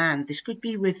a man. This could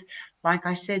be with, like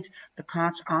I said, the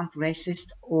cards aren't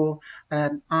racist or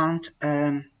aren't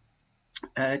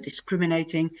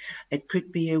discriminating. It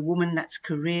could be a woman that's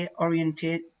career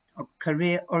orientated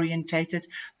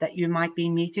that you might be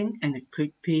meeting, and it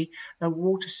could be a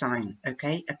water sign,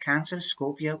 okay, a Cancer,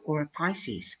 Scorpio, or a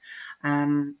Pisces.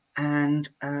 And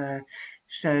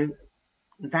so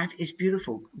that is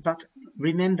beautiful. But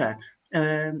remember,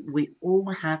 we all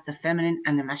have the feminine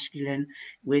and the masculine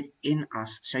within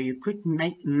us. So you could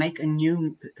make a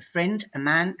new friend, a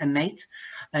man, a mate.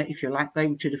 If you like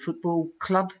going to the football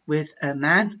club with a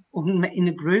man or in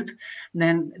a group,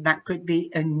 then that could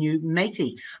be a new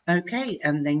matey. Okay,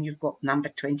 and then you've got number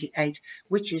 28,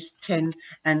 which is 10,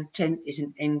 and 10 is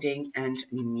an ending and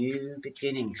new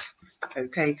beginnings.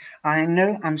 Okay, I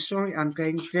know, I'm sorry, I'm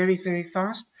going very, very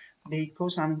fast,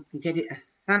 because I'm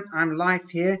live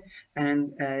here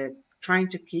and trying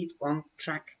to keep on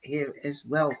track here as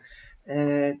well.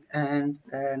 And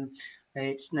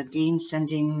it's Nadine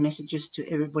sending messages to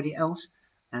everybody else,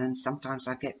 and sometimes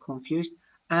I get confused.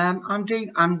 I'm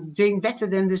doing better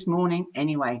than this morning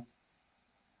anyway.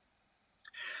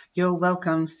 You're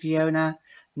welcome, Fiona.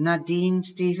 Nadine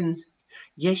Stevens.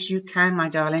 Yes, you can, my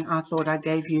darling. I thought I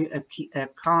gave you a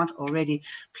card already.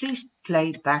 Please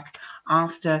play back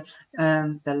after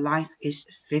the life is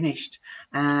finished.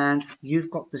 And you've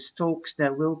got the stalks.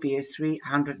 There will be a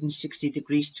 360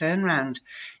 degrees turnaround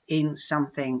in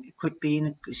something. It could be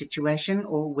in a situation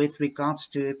or with regards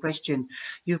to a question.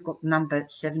 You've got number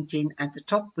 17 at the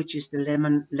top, which is the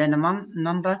Lenormand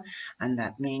number, and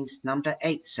that means number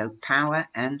 8. So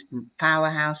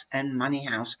powerhouse and money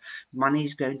house. Money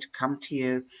is going to come to you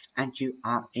Scorpio, and you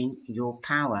are in your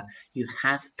power. You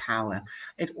have power.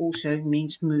 It also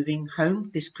means moving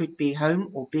home. This could be home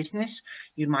or business.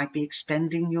 You might be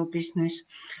expanding your business,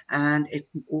 and it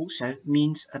also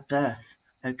means a birth.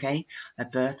 Okay, a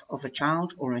birth of a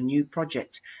child or a new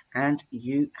project, and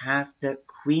you have the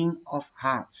Queen of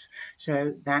Hearts.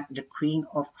 So that the Queen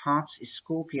of Hearts is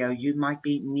Scorpio. You might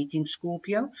be meeting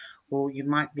Scorpio, or you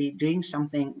might be doing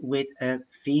something with a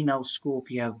female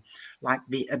Scorpio, like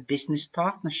be a business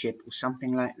partnership or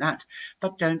something like that.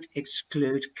 But don't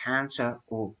exclude Cancer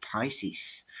or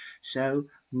Pisces. So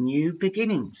new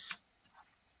beginnings.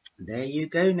 There you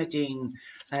go, Nadine.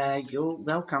 You're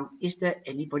welcome. Is there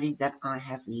anybody that I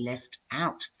have left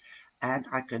out? And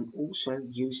I can also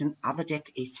use another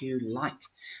deck if you like.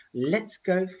 Let's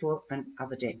go for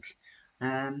another deck.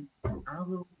 I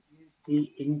will use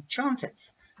the Enchanted.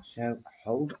 So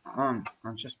hold on.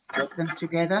 I'll just put them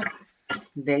together.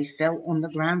 They fell on the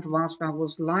ground whilst I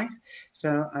was live.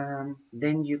 So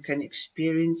then you can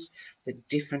experience the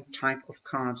different type of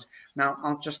cards. Now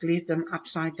I'll just leave them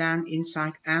upside down,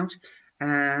 inside out.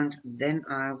 And then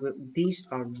I will, these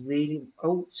are really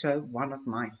also one of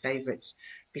my favorites,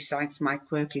 besides my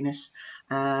quirkiness,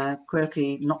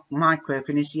 quirky, not my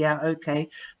quirkiness, yeah, okay,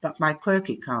 but my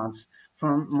quirky cards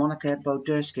from Monica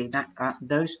Bodersky,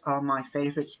 those are my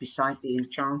favorites beside the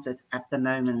Enchanted at the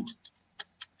moment.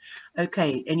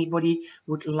 Okay, anybody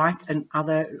would like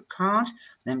another card,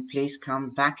 then please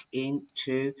come back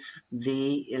into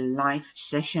the live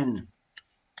session.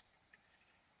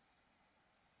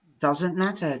 Doesn't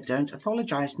matter, don't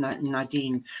apologize,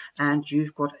 Nadine. And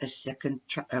you've got a second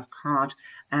card,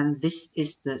 and this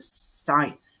is the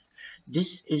Scythe.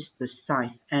 This is the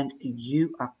scythe, and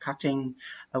you are cutting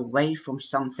away from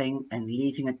something and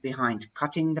leaving it behind,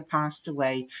 cutting the past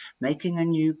away, making a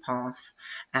new path,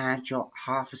 and you're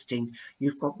harvesting.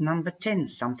 You've got number 10,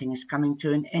 something is coming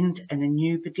to an end and a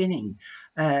new beginning.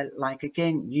 Like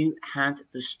again, you had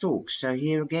the stalk, so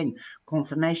here again,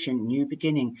 confirmation, new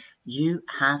beginning. You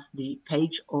have the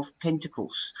Page of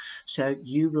Pentacles, so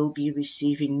you will be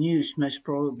receiving news, most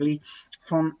probably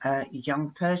from a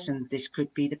young person. This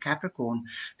could be the Capricorn,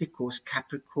 because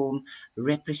Capricorn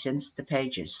represents the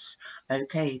pages.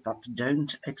 Okay, but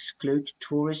don't exclude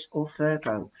Taurus or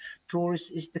Virgo.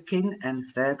 Taurus is the king and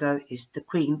Virgo is the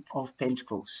Queen of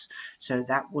Pentacles. So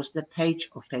that was the Page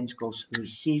of Pentacles,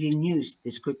 receiving news.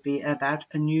 This could be about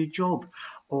a new job,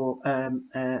 or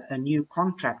a new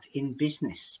contract in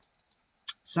business.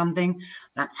 Something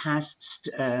that has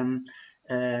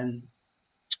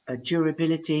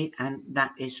durability, and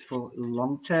that is for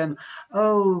long term.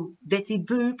 Oh, Betty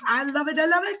Boop, I love it, I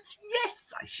love it.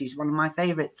 Yes, she's one of my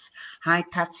favorites. Hi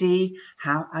Patsy,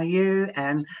 how are you?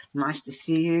 And nice to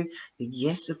see you.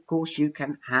 Yes, of course you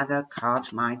can have a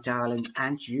card, my darling,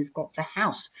 and you've got the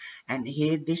house. And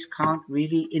here, this card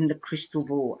really in the crystal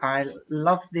ball. I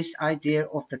love this idea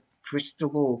of the crystal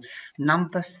ball.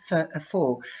 Number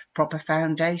 4, proper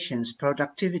foundations,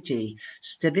 productivity,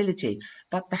 stability.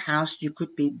 But the house, you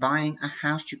could be buying a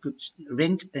house, you could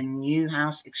rent a new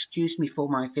house. Excuse me for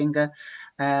my finger.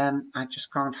 I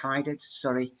just can't hide it.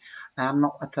 Sorry. I'm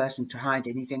not a person to hide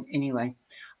anything. Anyway,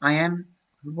 I am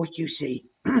what you see.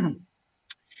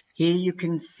 Here you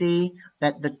can see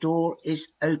that the door is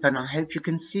open. I hope you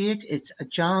can see it. It's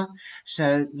ajar.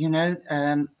 So, you know,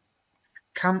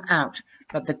 come out,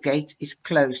 but the gate is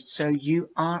closed, so you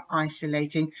are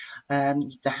isolating.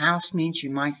 The house means you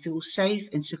might feel safe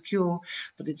and secure,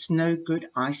 but it's no good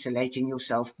isolating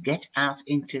yourself. Get out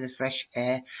into the fresh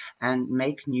air and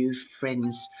make new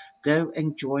friends. Go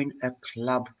and join a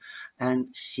club and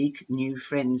seek new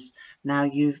friends. Now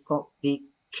you've got the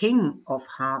King of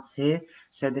Hearts here.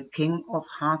 So the King of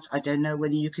Hearts, I don't know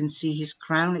whether you can see his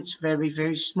crown. It's very,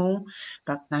 very small,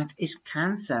 but that is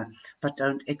Cancer. But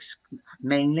don't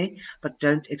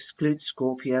exclude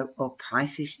Scorpio or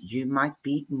Pisces. You might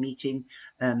be meeting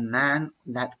a man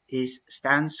that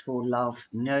stands for love,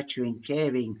 nurturing,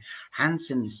 caring,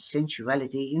 handsome,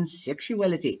 sensuality, and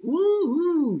sexuality.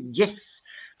 Ooh, yes.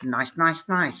 Nice, nice,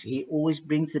 nice. He always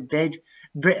brings the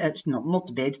not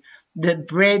the bed, the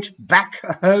bread back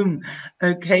home.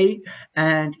 Okay.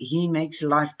 And he makes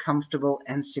life comfortable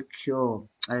and secure.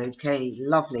 Okay.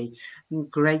 Lovely.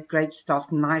 Great, great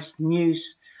stuff. Nice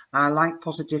news. I like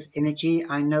positive energy.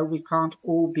 I know we can't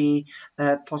all be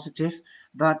positive,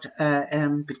 but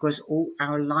because all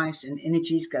our lives and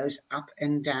energies goes up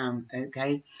and down.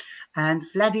 Okay. And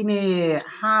Vladimir,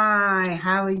 hi,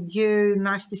 how are you?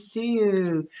 Nice to see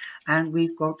you. And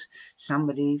we've got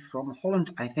somebody from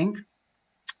Holland, I think.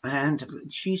 and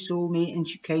she saw me and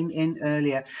she came in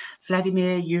earlier.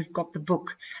 Vladimir, you've got the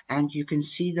book and you can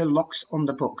see the locks on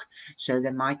the book. So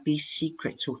there might be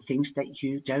secrets or things that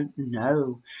you don't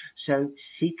know. So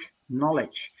seek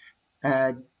knowledge.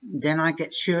 Then I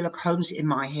get Sherlock Holmes in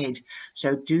my head.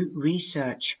 So do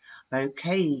research.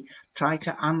 Okay, try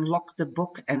to unlock the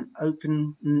book and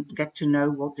get to know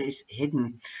what is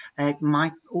hidden. It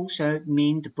might also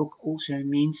mean, the book also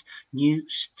means new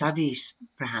studies,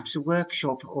 perhaps a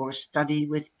workshop or a study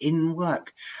within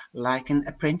work, like an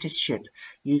apprenticeship.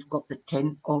 You've got the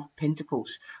 10 of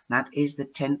Pentacles. That is the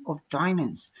 10 of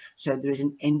Diamonds. So there is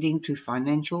an ending to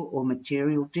financial or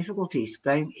material difficulties,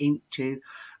 going into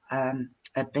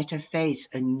a better phase,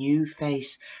 a new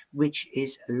phase, which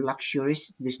is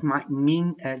luxurious. This might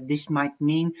mean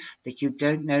that you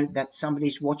don't know that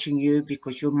somebody's watching you,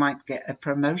 because you might get a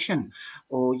promotion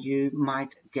or you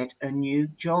might get a new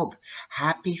job.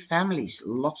 Happy families,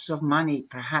 lots of money,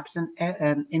 perhaps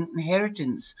an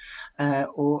inheritance,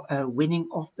 or a winning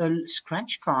of the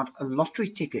scratch card, a lottery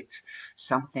ticket,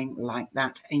 something like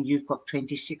that. And you've got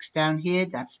 26 down here.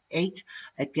 That's 8.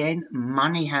 Again,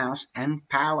 money house and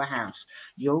powerhouse.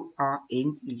 You are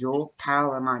in your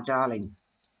power, my darling.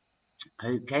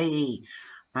 Okay,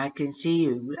 I can see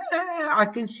you. I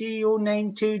can see your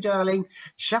name too, darling.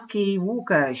 Shucky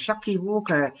Walker. Shucky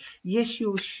Walker. Yes,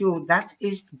 you're sure. That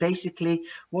is basically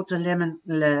what the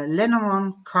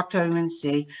Lenormand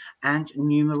cartomancy and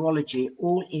numerology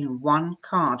all in one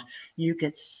card. You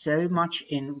get so much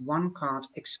in one card.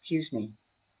 Excuse me.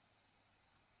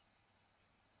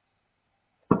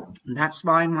 That's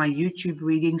why my YouTube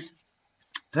readings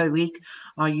per week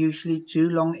are usually too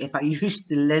long if I use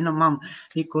the Lenormand,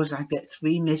 because I get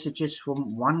 3 messages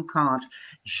from one card.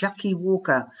 Shucky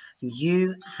Walker,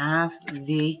 you have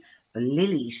the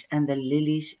lilies, and the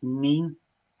lilies mean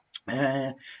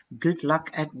good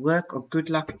luck at work or good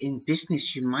luck in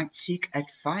business. You might seek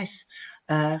advice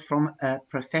from a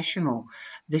professional.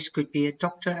 This could be a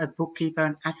doctor, a bookkeeper,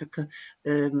 an advocate,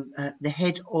 the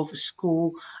head of a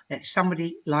school,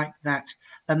 somebody like that,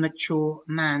 a mature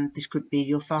man. This could be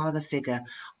your father figure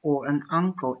or an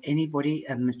uncle, anybody,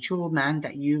 a mature man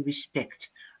that you respect.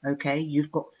 Okay,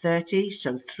 you've got 30,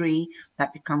 so 3,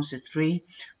 that becomes a 3.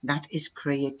 That is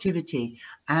creativity.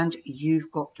 And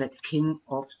you've got the King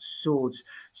of Swords.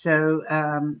 So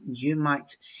you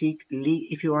might seek,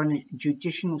 if you are in a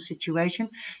judicial situation,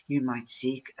 you might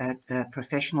seek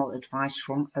professional advice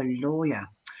from a lawyer.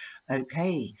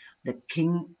 Okay, the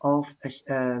King of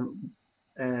um,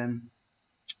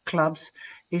 Clubs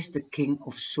is the King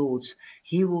of Swords.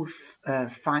 He will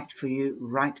fight for you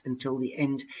right until the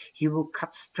end. He will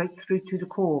cut straight through to the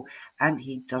core, and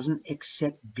he doesn't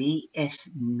accept BS.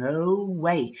 No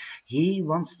way. He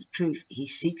wants the truth. He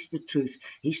seeks the truth.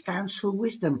 He stands for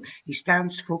wisdom. He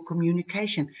stands for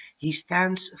communication. He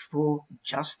stands for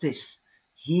justice.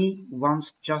 He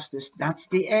wants justice. That's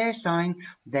the air sign.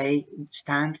 They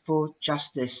stand for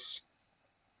justice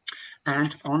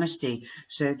and honesty.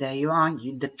 So there you are.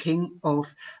 The King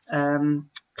of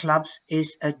Clubs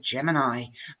is a Gemini,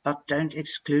 but don't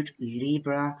exclude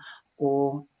Libra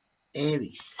or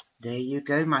Aries. There you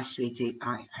go, my sweetie.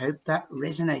 I hope that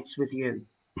resonates with you.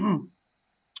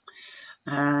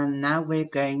 And now we're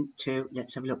going to,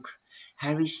 let's have a look.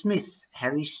 Harry Smith.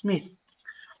 Harry Smith.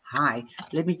 Hi,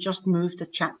 let me just move the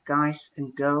chat, guys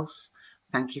and girls.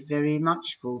 Thank you very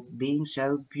much for being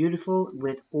so beautiful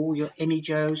with all your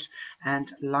emojis and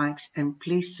likes, and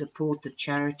please support the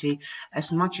charity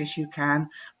as much as you can,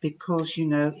 because you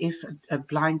know, if a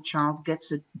blind child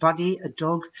gets a buddy, a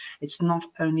dog, it's not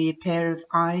only a pair of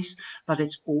eyes, but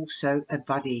it's also a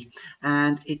buddy,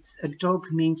 and it's a dog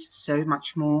means so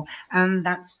much more, and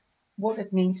that's what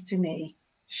it means to me.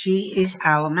 She is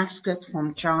our mascot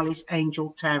from Charlie's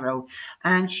Angel Tarot,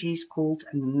 and she's called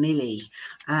Millie.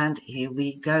 And here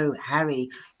we go, Harry.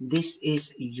 This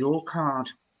is your card.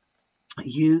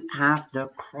 You have the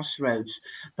crossroads,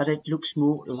 but it looks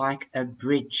more like a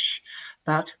bridge.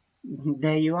 But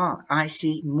there you are. I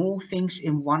see more things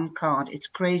in one card. It's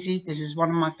crazy. This is one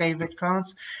of my favorite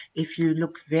cards. If you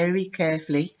look very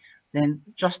carefully, then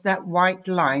just that white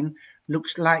line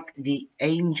looks like the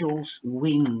angel's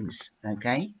wings.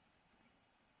 Okay,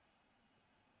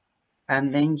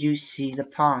 and then you see the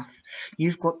path.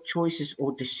 You've got choices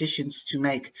or decisions to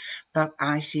make, but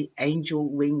I see angel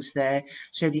wings there.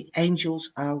 So the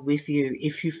angels are with you.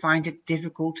 If you find it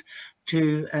difficult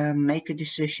to make a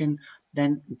decision,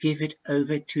 then give it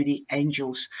over to the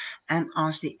angels and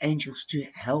ask the angels to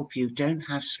help you. Don't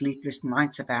have sleepless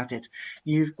nights about it.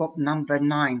 You've got number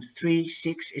 9. 3,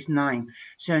 6 is 9.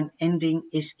 So an ending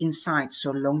is in sight,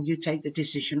 so long you take the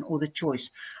decision or the choice.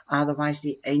 Otherwise,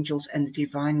 the angels and the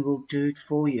divine will do it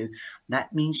for you.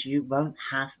 That means you won't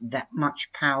have that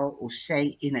much power or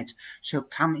say in it. So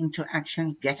come into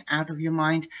action, get out of your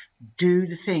mind, do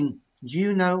the thing.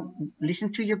 You know,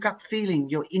 listen to your gut feeling,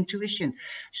 your intuition.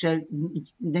 So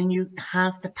then you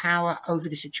have the power over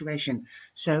the situation.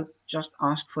 So just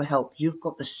ask for help. You've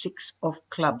got the 6 of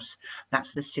clubs.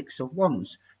 That's the 6 of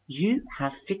wands. You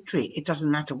have victory. It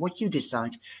doesn't matter what you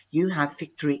decide. You have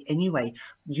victory anyway.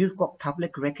 You've got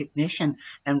public recognition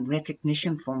and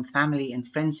recognition from family and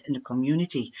friends in the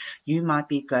community. You might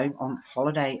be going on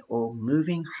holiday or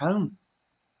moving home.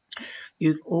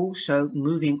 You've also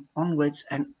moving onwards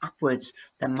and upwards.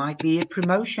 There might be a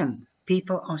promotion.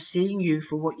 People are seeing you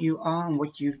for what you are and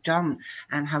what you've done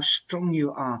and how strong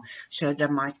you are. So there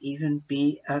might even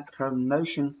be a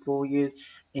promotion for you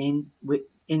in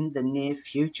the near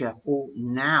future or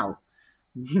now.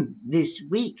 This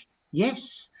week.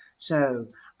 Yes. So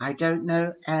I don't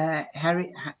know,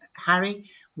 Harry,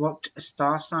 what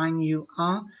star sign you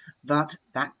are, but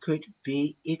that could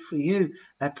be it for you,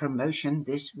 a promotion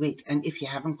this week. And if you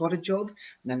haven't got a job,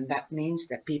 then that means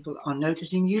that people are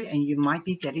noticing you and you might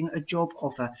be getting a job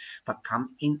offer, but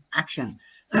come in action.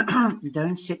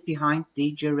 Don't sit behind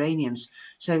the geraniums.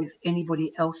 So if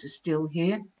anybody else is still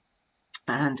here,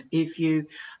 and if you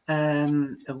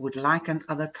would like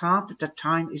another card, the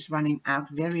time is running out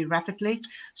very rapidly.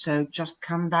 So just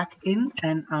come back in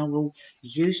and I will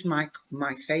use my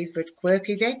favorite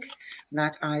quirky deck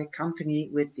that I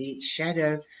accompany with the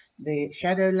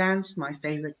Shadowlands, my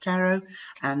favorite tarot.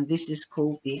 And this is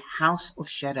called the House of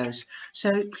Shadows.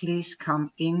 So please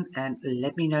come in and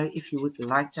let me know if you would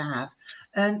like to have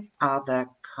another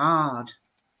card.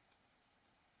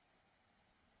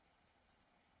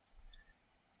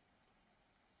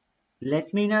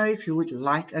 Let me know if you would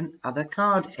like another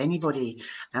card, anybody.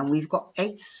 And we've got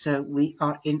 8, so we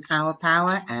are in our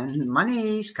power and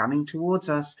money is coming towards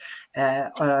us.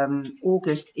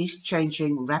 August is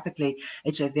changing rapidly.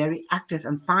 It's a very active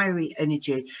and fiery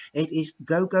energy. It is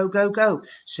go, go, go, go.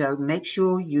 So make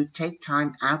sure you take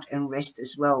time out and rest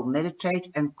as well. Meditate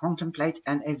and contemplate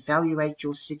and evaluate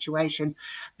your situation,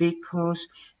 because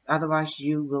otherwise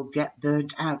you will get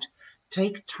burnt out.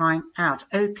 Take time out.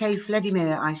 Okay,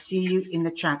 Vladimir, I see you in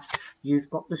the chat. You've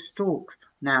got the stalk.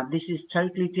 Now, this is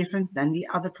totally different than the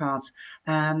other cards,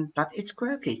 but it's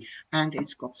quirky and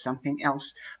it's got something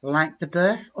else. Like the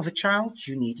birth of a child,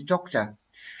 you need a doctor.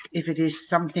 If it is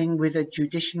something with a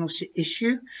judicial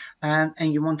issue,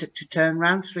 and you want it to turn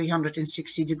around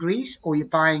 360 degrees, or you're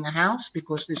buying a house,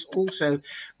 because this also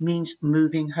means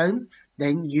moving home,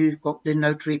 then you've got the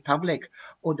notary public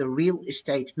or the real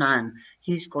estate man.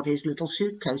 He's got his little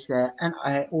suitcase there and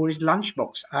or his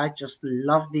lunchbox. I just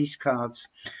love these cards.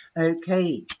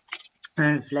 Okay.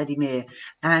 Vladimir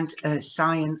and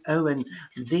Cyan Owen,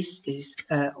 this is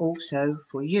also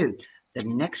for you. The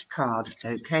next card,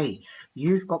 okay,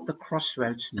 you've got the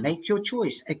crossroads. Make your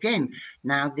choice. Again,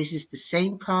 now this is the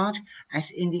same card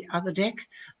as in the other deck,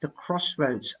 the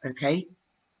crossroads, okay.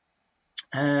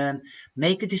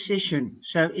 Make a decision.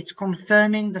 So it's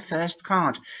confirming the first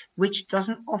card, which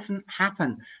doesn't often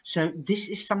happen. So this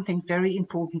is something very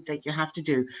important that you have to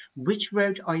do. Which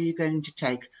road are you going to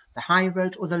take? The high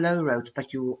road or the low road?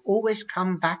 But you will always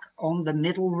come back on the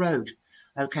middle road.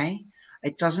 Okay.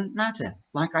 It doesn't matter.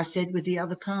 Like I said with the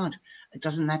other card, it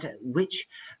doesn't matter which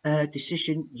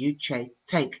decision you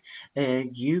take.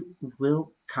 You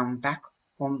will come back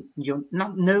on your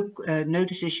no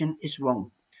decision is wrong.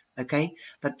 Okay,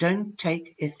 but don't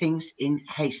take things in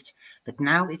haste. But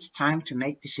now it's time to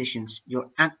make decisions. You're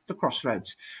at the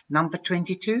crossroads. Number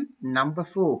 22, number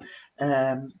 4,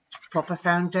 proper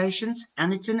foundations,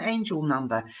 and it's an angel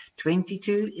number.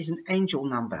 22 is an angel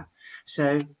number.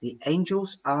 So the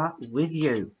angels are with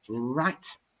you. Right.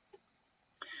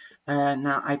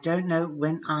 Now, I don't know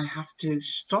when I have to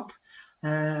stop.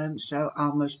 So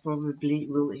I most probably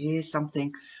will hear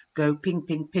something go ping,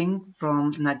 ping, ping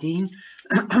from Nadine.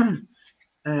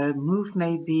 Move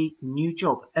may be new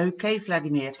job. Okay,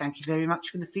 Vladimir, thank you very much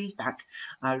for the feedback.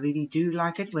 I really do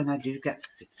like it when I do get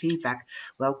feedback.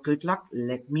 Well, good luck.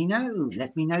 Let me know.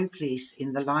 Let me know, please,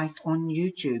 in the live on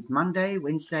YouTube, Monday,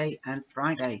 Wednesday, and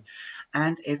Friday.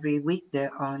 And every week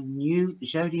there are new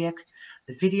zodiac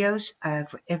videos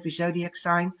for every zodiac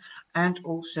sign, and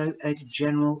also a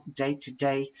general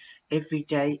day-to-day, every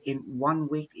day in 1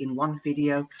 week in one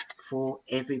video for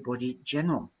everybody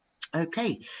general.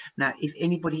 Okay, now if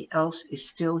anybody else is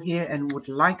still here and would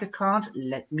like a card,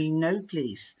 let me know,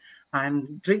 please.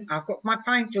 I've got my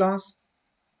pint glass.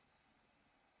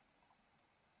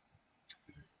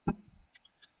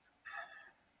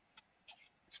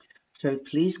 So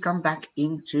please come back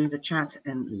into the chat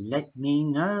and let me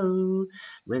know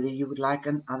whether you would like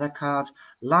another card.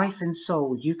 Life and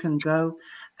Soul, you can go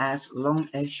as long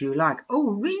as you like.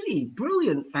 Oh, really?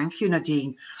 Brilliant. Thank you,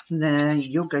 Nadine. Then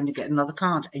you're going to get another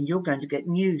card and you're going to get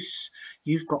news.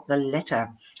 You've got the letter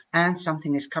and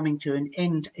something is coming to an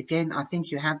end. Again, I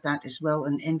think you have that as well,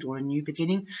 an end or a new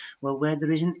beginning. Well, where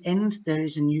there is an end, there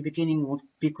is a new beginning,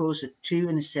 because a 2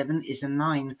 and a 7 is a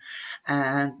 9.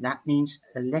 And that means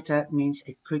a letter means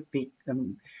it could be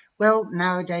well,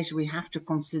 nowadays we have to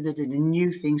consider the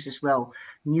new things as well.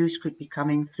 News could be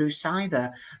coming through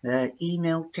cyber,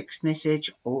 email, text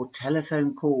message, or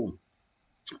telephone call,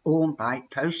 or by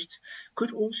post.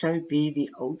 Could also be the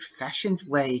old-fashioned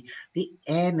way, the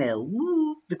airmail.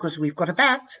 Woo, because we've got a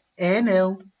bat.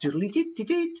 Airmail.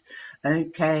 Doodly-did-did-did.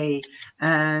 Okay,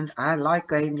 and I like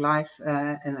going live,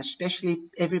 and especially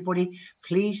everybody,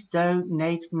 please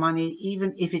donate money,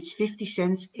 even if it's 50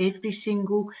 cents. Every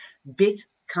single bit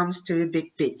comes to a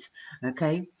big bit.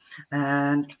 Okay,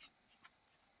 and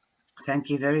thank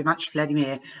you very much,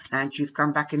 Vladimir. And you've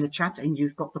come back in the chat and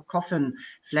you've got the coffin,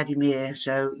 Vladimir.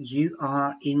 So you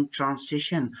are in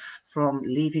transition from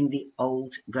leaving the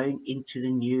old, going into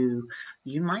the new.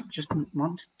 You might just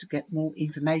want to get more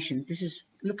information.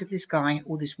 Look at this guy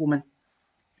or this woman.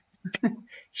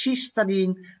 She's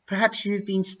studying, perhaps you've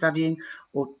been studying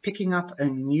or picking up a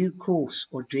new course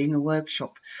or doing a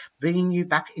workshop, bringing you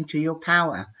back into your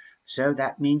power. So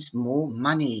that means more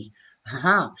money.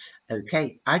 Haha.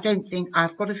 Okay. I don't think,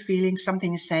 I've got a feeling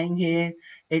something is saying here.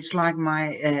 It's like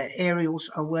my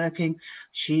aerials are working.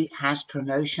 She has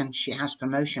promotion. She has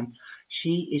promotion.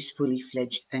 She is fully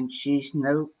fledged and she's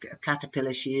no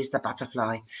caterpillar. She is the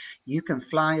butterfly. You can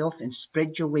fly off and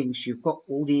spread your wings. You've got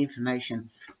all the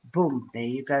information. Boom, there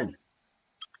you go.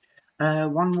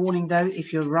 One warning though,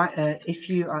 if you're right,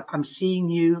 I'm seeing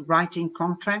you writing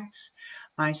contracts.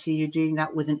 I see you doing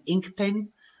that with an ink pen,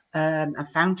 a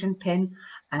fountain pen.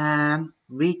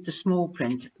 Read the small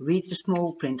print. Read the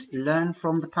small print. Learn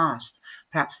from the past.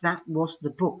 Perhaps that was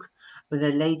the book with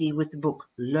the lady with the book.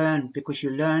 Learn, because you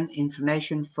learn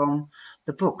information from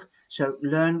the book. So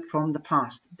learn from the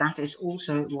past. That is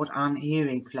also what I'm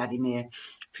hearing, Vladimir.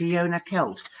 Fiona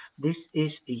Kelt. This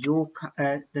is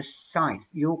the scythe,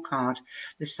 your card,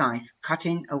 the scythe,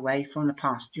 cutting away from the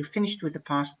past. You're finished with the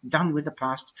past, done with the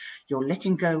past. You're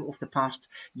letting go of the past.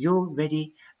 You're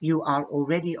ready. You are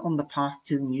already on the path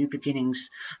to new beginnings,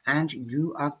 and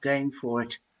you are going for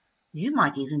it. You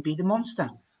might even be the monster.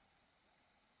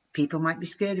 People might be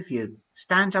scared of you.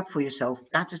 Stand up for yourself.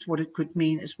 That is what it could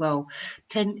mean as well.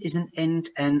 10 is an end,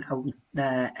 and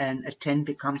a 10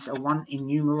 becomes a 1 in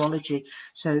numerology.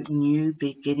 So new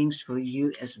beginnings for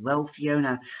you as well,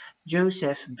 Fiona.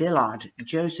 Joseph Bellard.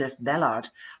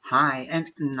 Hi, and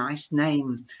nice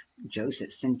name.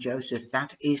 Joseph, St. Joseph.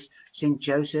 That is St.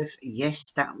 Joseph.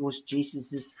 Yes, that was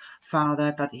Jesus's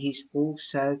father, but he's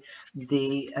also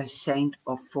the saint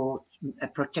for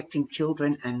protecting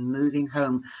children and moving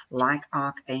home, like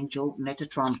Archangel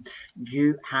Metatron.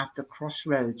 You have the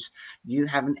crossroads. You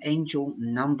have an angel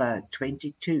number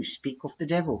 22. Speak of the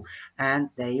devil. And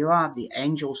there you are. The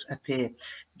angels appear.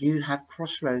 You have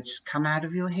crossroads. Come out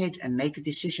of your head and make a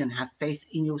decision. Have faith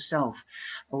in yourself,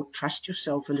 or trust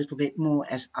yourself a little bit more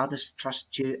as others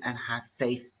trust you and have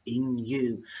faith in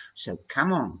you. So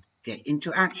come on, get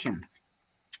into action.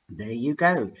 There you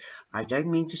go. I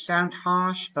don't mean to sound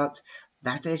harsh, but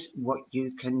that is what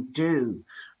you can do.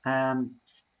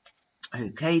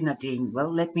 Okay, Nadine.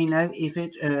 Well, let me know if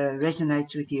it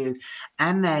resonates with you.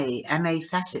 MA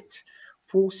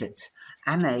Faucet.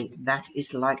 MA, that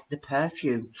is like the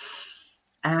perfume.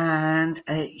 And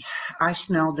I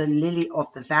smell the lily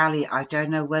of the valley. I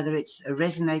don't know whether it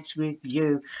resonates with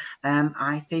you.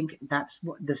 I think that's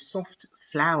what the soft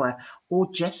flower,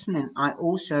 or jasmine. I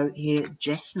also hear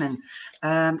jasmine.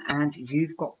 And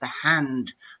you've got the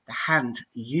hand.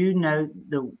 You know,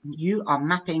 you are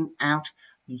mapping out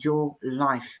your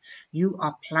life. You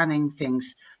are planning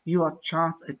things. You are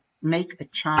make a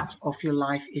chart of your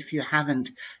life if you haven't.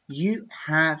 You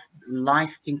have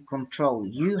life in control.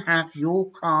 You have your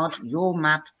card, your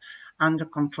map under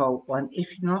control. And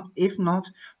if not,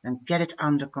 then get it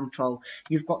under control.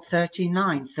 You've got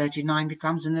 39. 39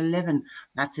 becomes an 11.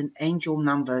 That's an angel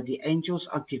number. The angels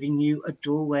are giving you a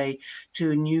doorway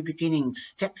to a new beginning.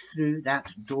 Step through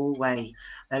that doorway.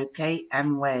 Okay,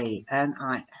 Amway. And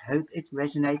I hope it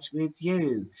resonates with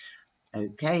you.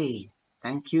 Okay.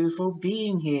 Thank you for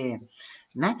being here.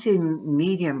 Latin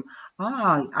medium.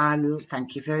 I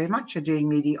thank you very much for doing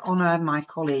me the honour, my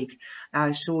colleague.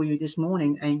 I saw you this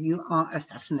morning, and you are a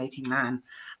fascinating man.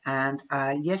 And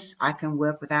yes, I can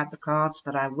work without the cards,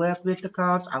 but I work with the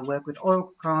cards. I work with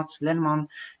oracle cards, Lenormand,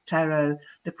 tarot,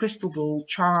 the crystal ball,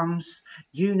 charms,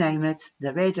 you name it.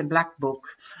 The red and black book,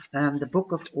 the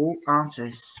book of all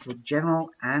answers for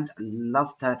general and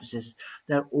love purposes.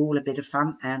 They're all a bit of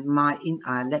fun, and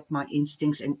I let my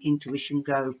instincts and intuition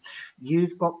go.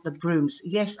 You've got the brooms.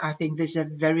 Yes, I think this is a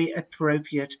very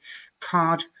appropriate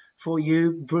card for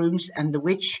you, brooms and the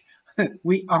witch.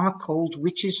 We are called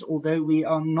witches, although we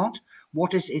are not.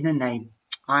 What is in a name?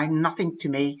 Nothing to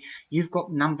me. You've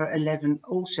got number 11,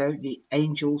 also the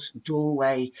angel's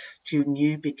doorway to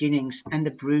new beginnings, and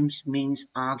the brooms means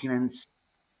arguments.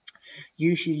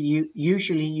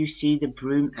 Usually you see the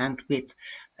broom and whip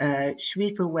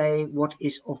sweep away what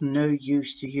is of no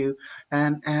use to you,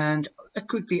 and it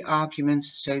could be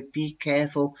arguments, so be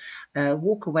careful.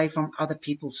 Walk away from other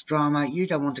people's drama. You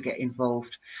don't want to get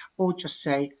involved, or just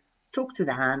say, talk to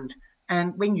the hand,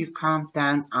 and when you've calmed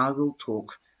down, I will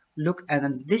talk. Look,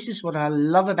 and this is what I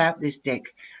love about this deck.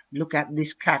 Look at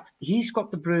this cat. He's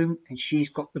got the broom and she's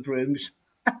got the brooms.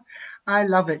 I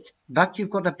love it, but you've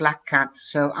got a black cat,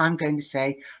 so I'm going to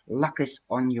say luck is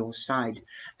on your side.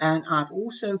 And I've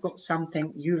also got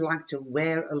something. You like to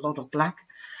wear a lot of black.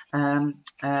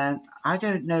 I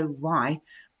don't know why,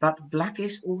 but black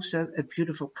is also a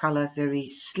beautiful color,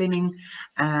 very slimming,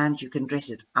 and you can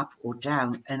dress it up or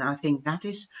down. And I think that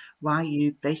is why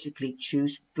you basically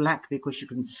choose black, because you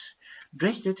can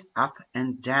dress it up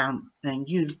and down. And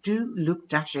you do look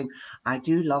dashing. I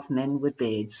do love men with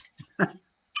beards.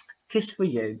 Kiss for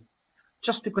you,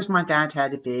 just because my dad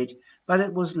had a beard, but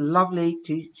it was lovely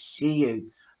to see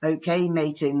you. Okay,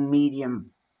 mate in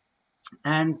medium,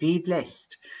 and be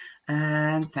blessed.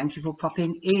 And thank you for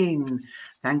popping in.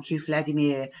 Thank you,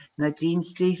 Vladimir. Nadine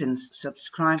Stevens,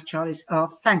 subscribe, Charlie's. Oh,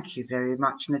 thank you very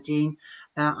much, Nadine.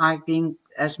 I've been,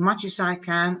 as much as I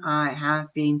can, I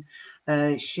have been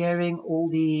sharing all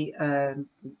the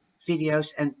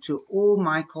videos, and to all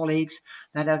my colleagues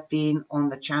that have been on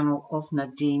the channel of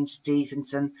Nadine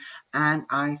Stevenson. And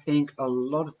I think a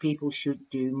lot of people should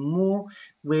do more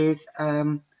with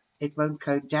it won't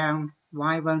go down.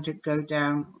 Why won't it go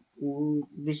down? Ooh,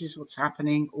 this is what's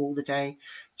happening all the day.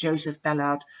 Joseph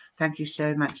Bellard, thank you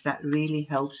so much. That really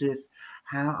helps with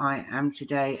how I am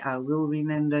today. I will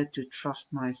remember to trust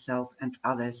myself and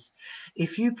others.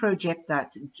 If you project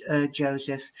that,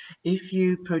 Joseph, if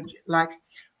you like,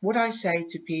 what I say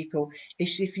to people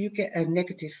is, if you get a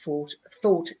negative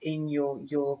thought in your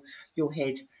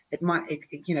head, it might,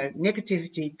 you know,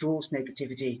 negativity draws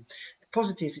negativity.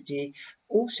 Positivity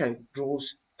also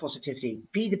draws positivity.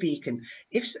 Be the beacon.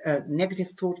 If a negative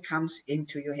thought comes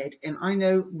into your head, and I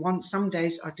know some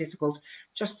days are difficult,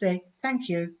 just say thank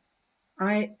you,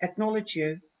 I acknowledge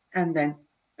you, and then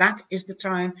that is the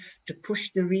time to push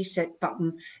the reset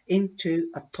button into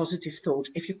a positive thought.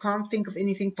 If you can't think of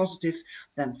anything positive,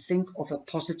 then think of a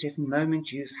positive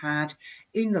moment you've had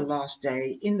in the last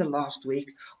day, in the last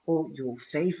week, or your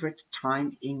favorite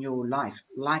time in your life,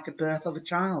 like a birth of a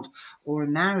child or a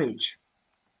marriage.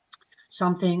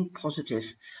 Something positive.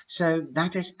 So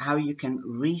that is how you can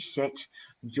reset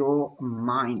your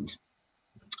mind,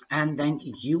 and then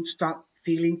you start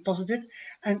feeling positive,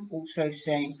 and also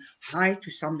saying hi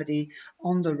to somebody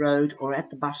on the road or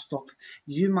at the bus stop.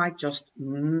 You might just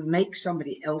make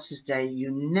somebody else's day.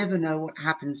 You never know what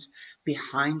happens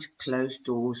behind closed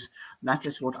doors. That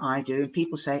is what I do. And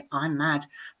people say I'm mad.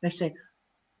 They say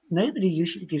nobody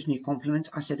usually gives me compliments.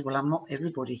 I said, well, I'm not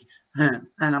everybody, and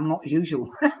I'm not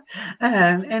usual.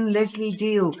 And Leslie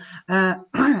Deal,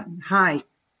 hi.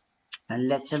 And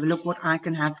let's have a look what I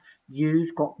can have.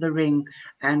 You've got the ring,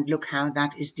 and look how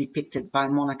that is depicted by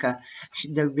Monica.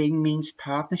 The ring means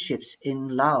partnerships in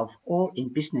love or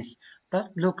in business.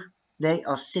 But look, they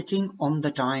are sitting on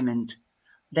the diamond.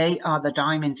 They are the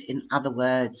diamond, in other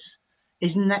words.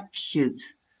 Isn't that cute?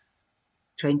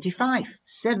 25,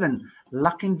 7,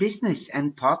 luck in business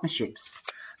and partnerships.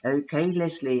 Okay,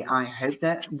 Leslie, I hope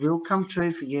that will come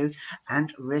true for you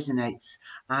and resonates.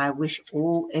 I wish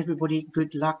everybody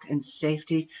good luck and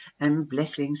safety and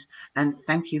blessings. And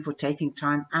thank you for taking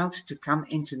time out to come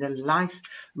into the live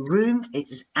room.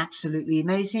 It is absolutely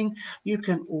amazing. You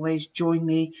can always join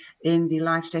me in the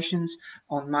live sessions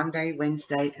on Monday,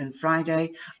 Wednesday and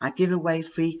Friday. I give away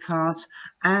free cards,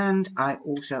 and I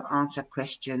also answer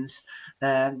questions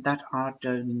that are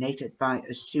donated by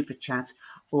a super chat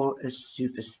or a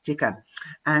super sticker.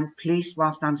 And please,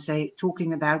 whilst I'm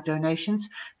talking about donations,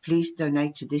 please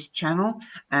donate to this channel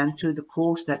and to the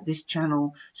cause that this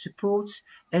channel supports.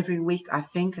 Every week, I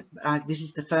think this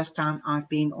is the first time I've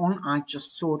been on. I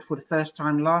just saw it for the first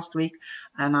time last week,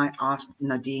 and I asked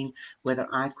Nadine whether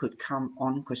I could come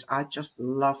on because I just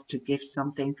love to give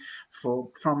something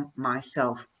from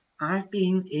myself. I've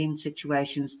been in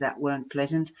situations that weren't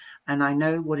pleasant, and I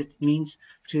know what it means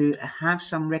to have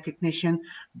some recognition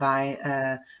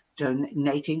by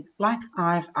donating. Like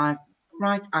I've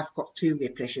got 2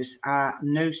 whiplashes,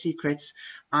 no secrets.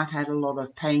 I've had a lot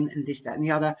of pain and this, that, and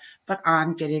the other, but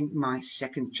I'm getting my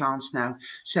second chance now.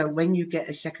 So when you get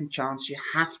a second chance, you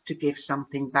have to give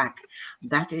something back.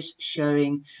 That is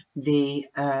showing the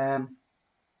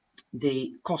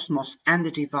cosmos and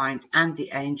the divine and the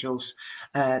angels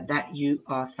that you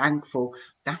are thankful.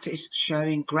 That is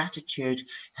showing gratitude,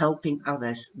 helping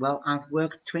others. Well, I've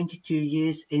worked 22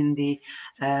 years in the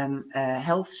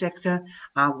health sector.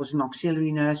 I was an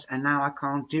auxiliary nurse, and now I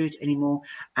can't do it anymore,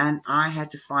 and I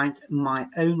had to find my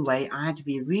own way. I had to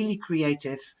be really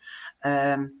creative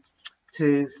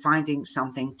to finding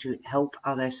something to help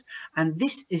others, and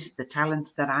this is the talent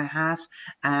that I have,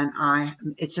 and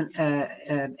it's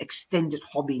an extended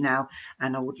hobby now,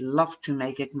 and I would love to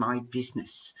make it my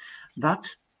business.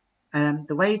 But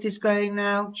the way it is going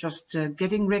now, just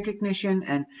getting recognition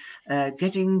and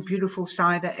getting beautiful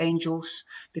cyber angels,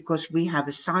 because we have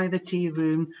a cyber tea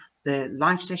room. The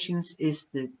live sessions is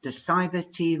the cyber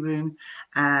tea room,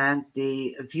 and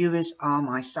the viewers are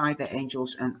my cyber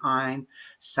angels, and I'm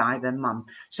cyber mum.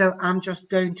 So I'm just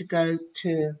going to go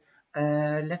to,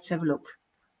 let's have a look,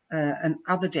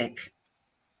 another deck.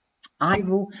 I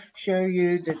will show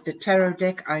you the tarot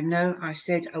deck. I know I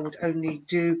said I would only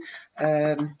do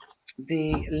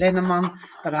the Lenormand,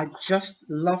 but I just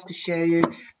love to show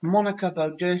you Monica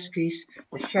Baldurski's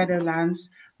The Shadowlands.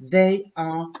 They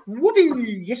are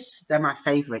whoopee! Yes, they're my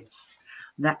favorites.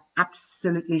 They're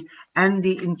absolutely, and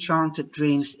the Enchanted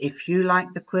Dreams. If you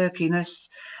like the quirkiness,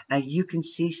 you can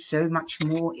see so much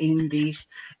more in these.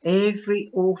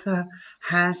 Every author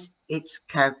has its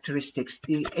characteristics.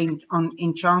 The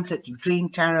Enchanted Dream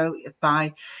Tarot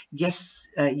by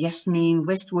Yasmin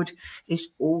Westwood is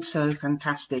also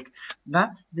fantastic.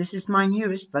 But this is my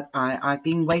newest, but I've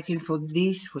been waiting for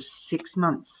these for 6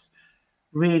 months.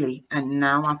 Really, and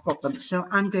now I've got them, so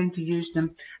I'm going to use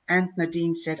them. And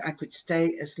Nadine said I could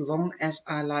stay as long as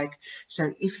I like.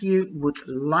 So if you would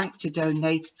like to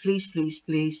donate, please, please,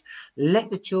 please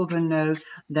let the children know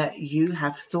that you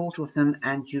have thought of them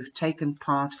and you've taken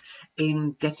part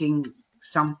in getting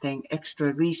something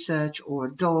extra, research or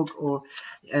a dog or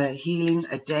healing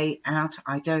a day out.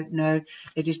 I don't know.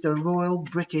 It is the Royal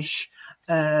British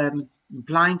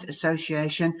Blind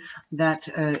Association that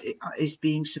is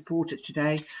being supported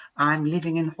today. I'm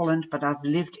living in Holland, but I've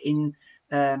lived in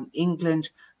England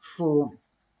for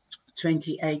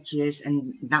 28 years,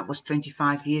 and that was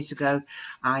 25 years ago.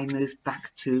 I moved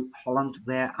back to Holland,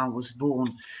 where I was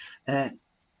born.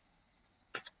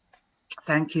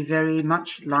 Thank you very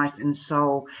much, Life and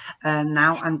Soul.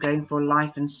 Now I'm going for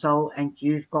Life and Soul, and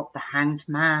you've got the Hanged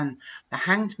Man. The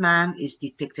Hanged Man is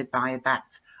depicted by a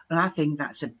bat, and I think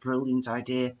that's a brilliant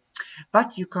idea.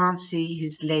 But you can't see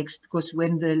his legs, because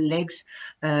when the legs,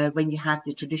 when you have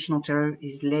the traditional tarot,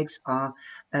 his legs are,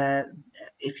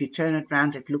 if you turn it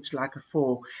around, it looks like a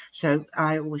 4. So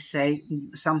I always say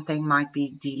something might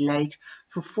be delayed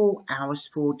for 4 hours,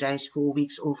 4 days, 4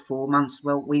 weeks, or 4 months.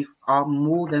 Well, we are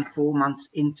more than 4 months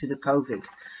into the COVID,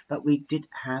 but we did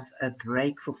have a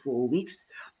break for 4 weeks.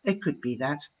 It could be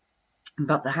that.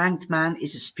 But the Hanged Man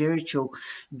is a spiritual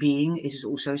being. It is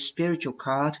also a spiritual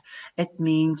card. It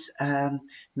means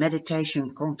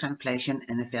meditation, contemplation,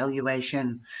 and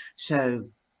evaluation. So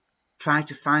try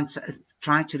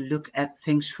to look at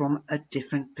things from a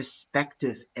different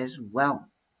perspective as well.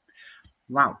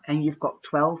 Wow, and you've got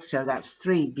 12, so that's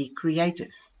 3. Be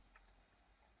creative.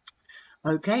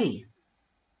 Okay.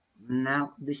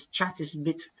 Now this chat is a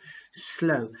bit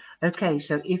slow. Okay,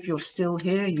 so if you're still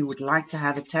here, you would like to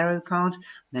have a tarot card,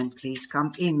 then please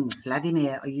come in.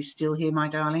 Vladimir, are you still here, my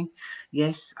darling?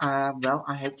 Yes, well,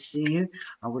 I hope to see you.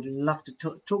 I would love to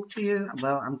talk to you.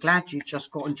 Well, I'm glad you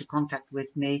just got into contact with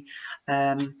me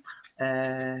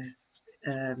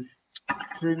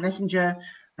through Messenger,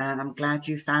 and I'm glad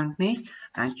you found me.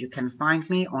 And you can find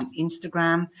me on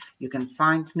Instagram, you can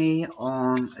find me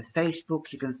on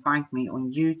Facebook, you can find me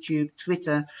on YouTube,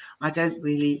 Twitter. I don't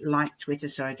really like Twitter,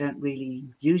 so I don't really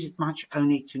use it much,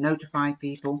 only to notify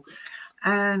people.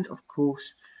 And of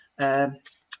course,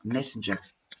 Messenger.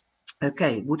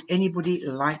 Okay, would anybody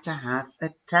like to have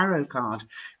a tarot card?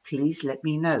 Please let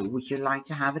me know. Would you like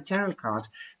to have a tarot card?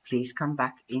 Please come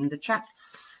back in the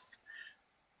chats.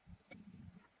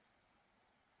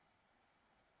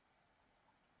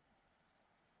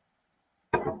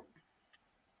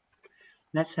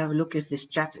 Let's have a look if this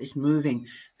chat is moving.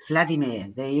 Vladimir,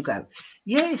 there you go.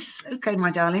 Yes, okay,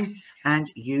 my darling.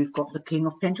 And you've got the King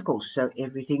of Pentacles, so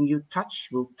everything you touch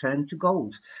will turn to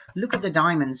gold. Look at the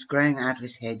diamonds growing out of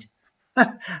his head.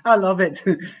 I love it.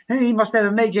 He must have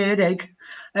a major headache.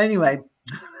 Anyway,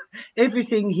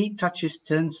 everything he touches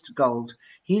turns to gold.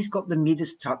 He's got the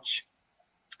Midas touch.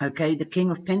 Okay, the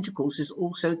King of Pentacles is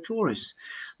also Taurus.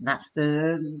 That's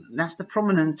the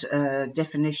prominent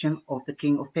definition of the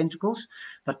King of Pentacles,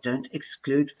 but don't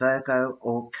exclude Virgo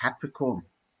or Capricorn.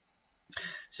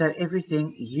 So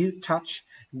everything you touch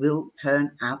will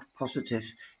turn out positive.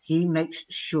 He makes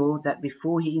sure that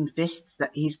before he invests,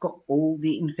 that he's got all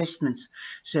the investments,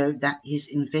 so that his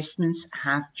investments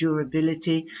have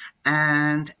durability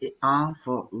and are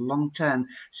for long term,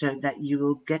 so that you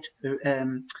will get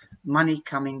money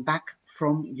coming back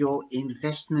from your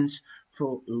investments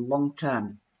for long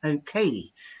term.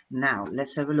 Okay, now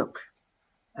let's have a look.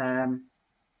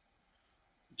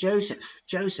 Joseph,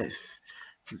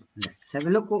 let's have a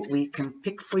look what we can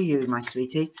pick for you, my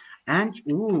sweetie. And,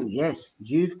 ooh, yes,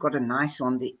 you've got a nice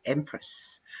one, the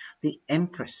Empress. The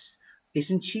Empress.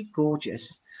 Isn't she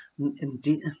gorgeous?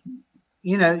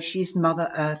 You know, she's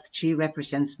Mother Earth. She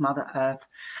represents Mother Earth.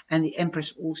 And the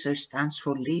Empress also stands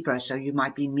for Libra. So you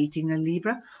might be meeting a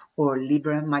Libra, or a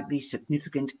Libra might be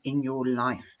significant in your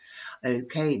life.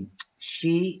 Okay.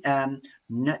 She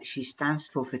stands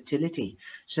for fertility.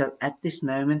 So at this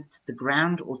moment, the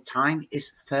ground or time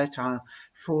is fertile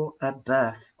for a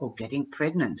birth or getting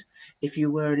pregnant. If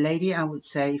you were a lady, I would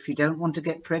say if you don't want to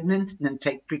get pregnant, then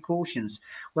take precautions.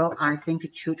 Well, I think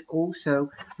it should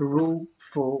also rule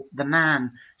for the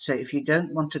man. So if you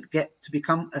don't want to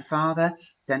become a father,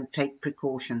 then take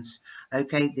precautions.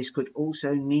 Okay, this could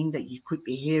also mean that you could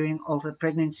be hearing of a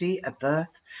pregnancy, a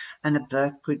birth, and a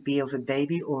birth could be of a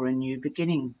baby or a new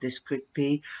beginning. This could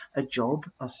be a job,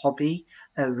 a hobby,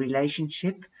 a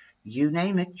relationship, you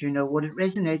name it, you know what it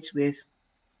resonates with.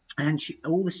 And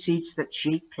all the seeds that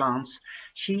she plants,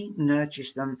 she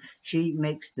nurtures them, she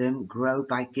makes them grow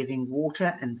by giving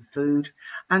water and food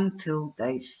until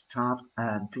they start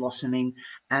blossoming,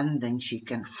 and then she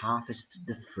can harvest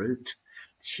the fruit.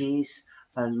 She's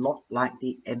a lot like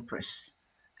the Empress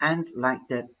and like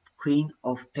the Queen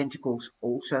of Pentacles,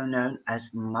 also known as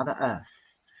Mother Earth.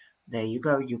 There you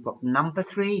go, you've got number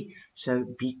 3, so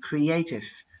be creative.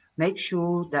 Make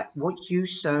sure that what you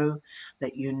sow,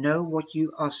 that you know what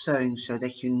you are sowing, so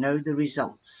that you know the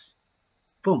results.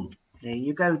 Boom, there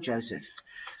you go, Joseph.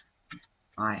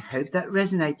 I hope that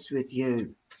resonates with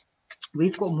you.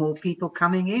 We've got more people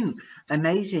coming in.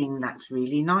 Amazing, that's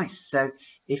really nice. So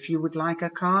if you would like a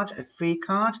card, a free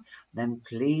card, then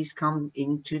please come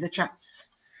into the chats.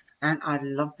 And I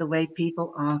love the way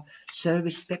people are so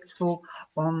respectful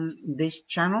on this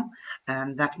channel,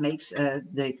 and that makes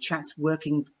the chats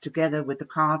working together with the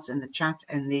cards and the chat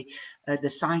and the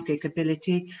psychic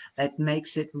ability. It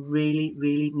makes it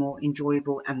really more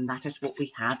enjoyable, and that is what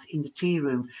we have in the tea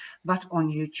room. But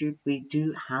on YouTube we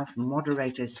do have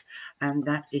moderators, and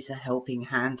that is a helping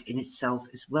hand in itself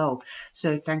as well.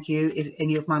 So thank you. If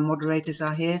any of my moderators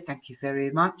are here, thank you very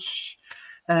much.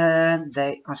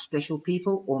 They are special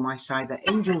people, or my cyber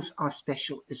angels are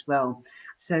special as well.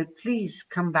 So please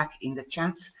come back in the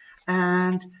chat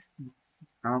and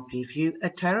I'll give you a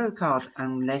tarot card,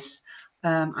 unless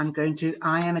I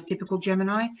am a typical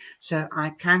Gemini, so I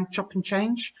can chop and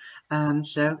change.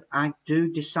 So I do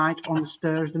decide on the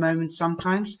spur of the moment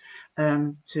sometimes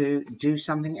to do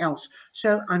something else.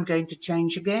 So I'm going to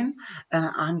change again.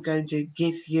 I'm going to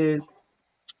give you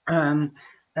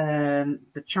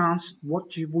the chance. What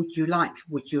would you like?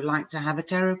 Would you like to have a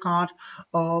tarot card,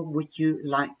 or would you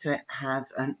like to have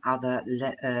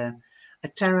a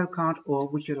tarot card, or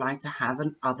would you like to have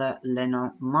another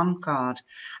Lenormand card?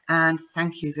 And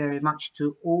thank you very much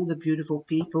to all the beautiful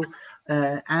people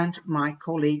and my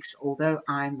colleagues. Although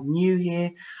I'm new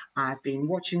here, I've been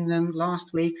watching them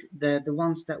last week, the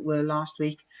ones that were last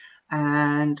week,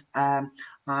 and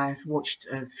I've watched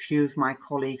a few of my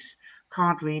colleagues,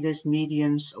 card readers,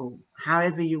 mediums, or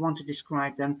however you want to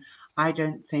describe them. I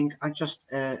don't think, I just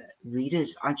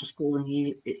readers, I just call them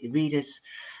readers.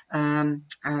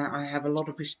 I have a lot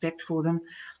of respect for them,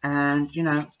 and you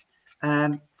know,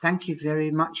 thank you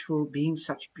very much for being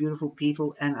such beautiful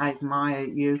people, and I admire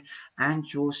you and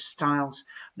your styles.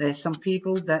 There's some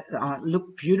people that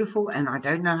look beautiful, and I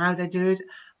don't know how they do it.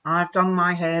 I've done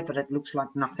my hair, but it looks like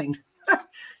nothing.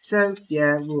 So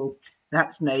yeah, well,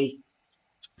 that's me.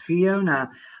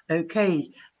 Fiona,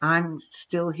 okay, I'm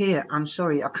still here. I'm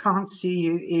sorry, I can't see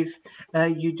you if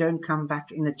you don't come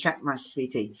back in the chat, my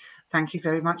sweetie. Thank you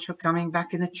very much for coming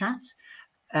back in the chat.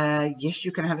 Yes,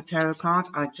 you can have a tarot card.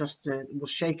 I just was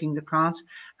shaking the cards,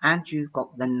 and you've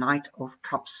got the Knight of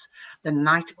Cups. The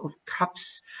Knight of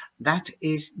Cups, that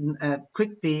is,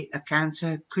 could be a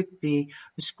Cancer, could be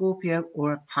a Scorpio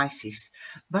or a Pisces,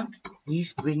 but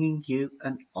he's bringing you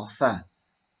an offer.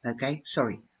 Okay,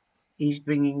 sorry, he's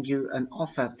bringing you an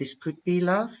offer. This could be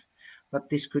love, but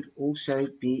this could also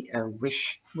be a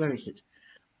wish. Where is it?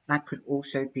 That could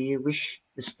also be a wish,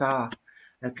 the star.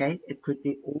 Okay, it could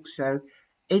be also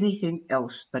anything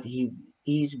else, but he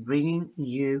is bringing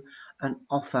you an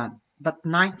offer. But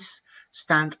knights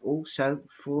stand also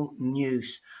for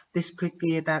news. This could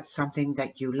be about something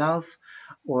that you love,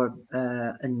 or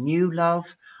a new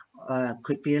love,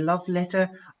 could be a love letter,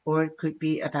 or it could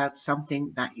be about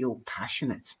something that you're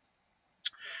passionate.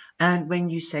 And when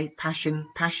you say passion,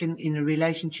 passion in a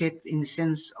relationship in the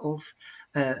sense of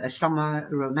a summer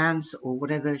romance or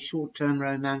whatever, short-term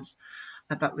romance.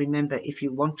 But remember, if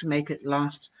you want to make it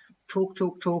last, talk,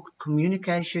 talk, talk,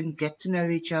 communication, get to know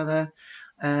each other,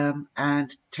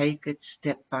 and take it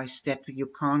step by step. You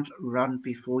can't run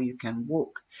before you can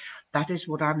walk. That is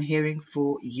what I'm hearing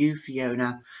for you,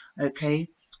 Fiona. Okay,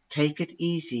 take it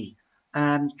easy.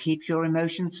 Keep your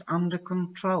emotions under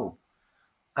control.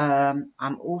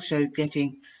 I'm also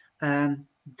getting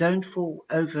don't fall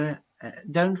over,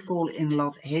 don't fall in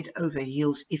love head over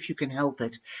heels if you can help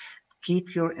it.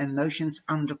 Keep your emotions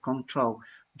under control.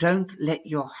 Don't let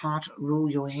your heart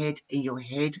rule your head, in your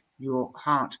head your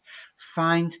heart.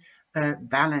 Find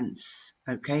balance.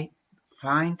 Okay,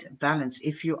 find balance.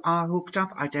 If you are hooked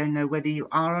up, I don't know whether you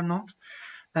are or not.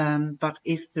 But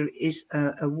if there is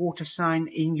a water sign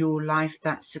in your life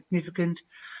that's significant,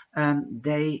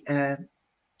 they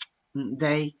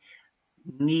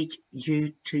need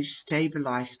you to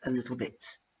stabilize a little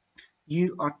bit.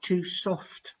 You are too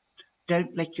soft.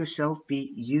 Don't let yourself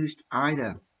be used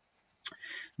either.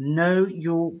 Know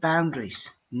your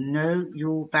boundaries. Know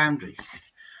your boundaries.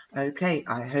 Okay,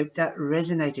 I hope that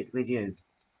resonated with you.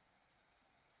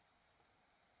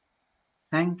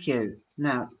 Thank you.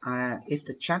 Now, if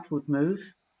the chat would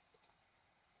move.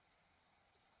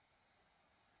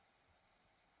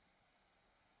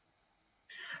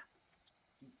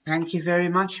 Thank you very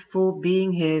much for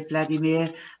being here,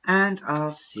 Vladimir, and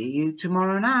I'll see you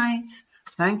tomorrow night.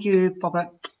 Thank you,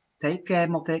 Papa. Take care,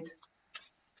 Moppet.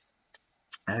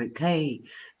 Okay,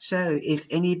 so if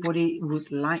anybody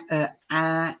would like,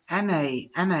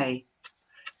 Ame,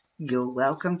 you're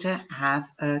welcome to have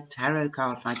a tarot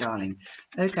card, my darling.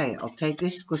 Okay, I'll take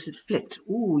this because it flipped.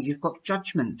 Ooh, you've got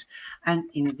Judgment, and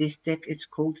in this deck it's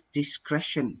called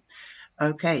Discretion.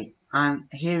 Okay, I'm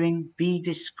hearing be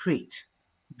discreet.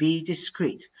 Be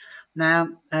discreet. Now,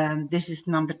 this is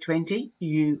number 20.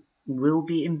 You will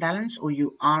be in balance, or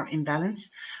you are in balance,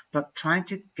 but try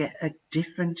to get a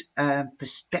different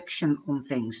perspective on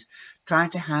things. Try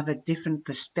to have a different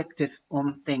perspective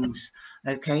on things.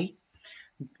 Okay,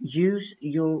 use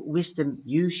your wisdom,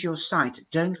 use your sight.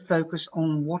 Don't focus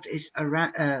on what is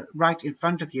right in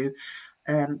front of you.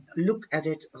 Look at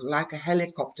it like a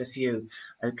helicopter view.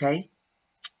 Okay,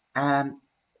 um,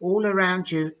 all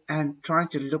around you, and try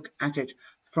to look at it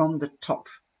from the top.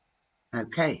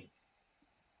 Okay,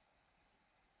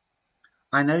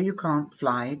 I know you can't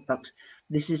fly, but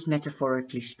this is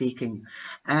metaphorically speaking,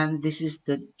 and this is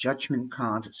the Judgment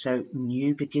card, so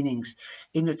new beginnings.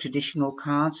 In the traditional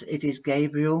cards, it is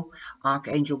Gabriel.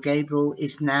 Archangel Gabriel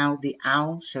is now the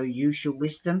owl, so use your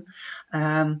wisdom.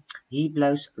 He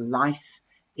blows life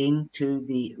into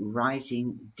the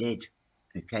rising dead.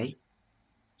 Okay,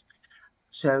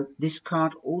 so this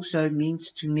card also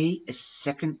means to me a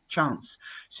second chance.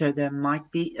 So there might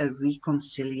be a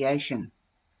reconciliation.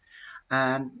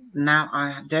 Now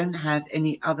I don't have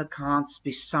any other cards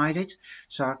beside it,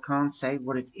 so I can't say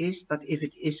what it is. But if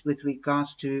it is with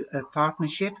regards to a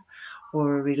partnership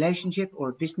or a relationship or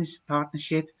a business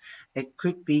partnership, it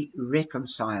could be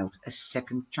reconciled, a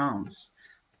second chance.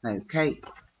 Okay,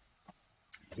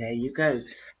 there you go.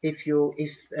 If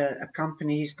a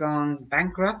company's gone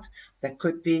bankrupt, there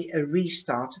could be a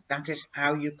restart. That is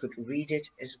how you could read it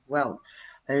as well.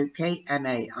 Okay,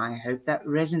 MA, I hope that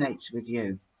resonates with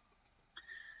you.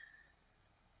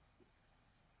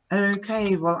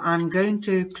 Okay, well, I'm going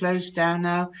to close down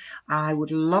now. I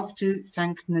would love to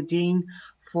thank Nadine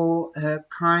for her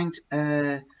kindness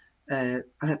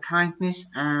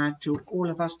to all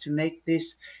of us to make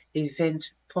this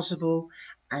event possible.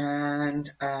 And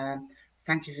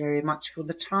thank you very much for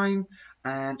the time.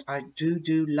 and I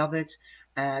do love it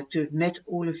to have met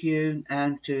all of you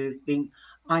and to have been.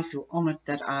 I feel honoured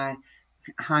that I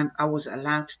was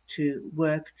allowed to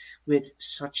work with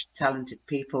such talented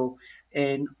people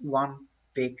in one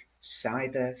big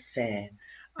cyber fair.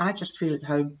 I just feel at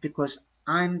home because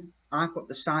I've got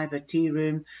the cyber tea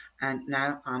room and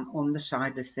now I'm on the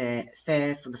cyber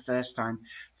fair for the first time.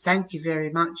 Thank you very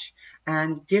much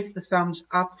and give the thumbs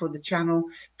up for the channel.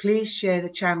 Please share the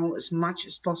channel as much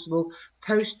as possible.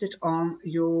 Post it on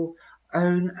your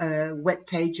own web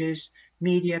pages,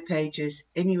 media pages,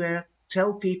 anywhere.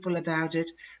 Tell people about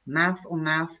it. Mouth on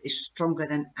mouth is stronger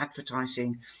than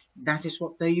advertising. That is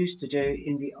what they used to do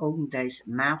in the olden days,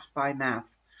 mouth by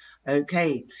mouth.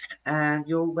 Okay,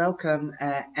 you're welcome,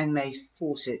 May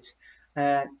Fawcett.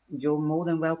 You're more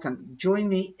than welcome. Join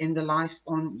me in the live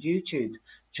on YouTube,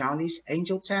 Charlie's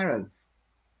Angel Tarot.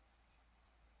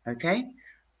 Okay,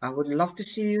 I would love to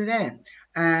see you there.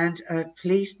 And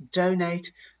please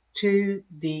donate to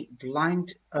the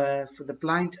blind, for the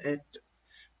blind,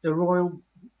 the Royal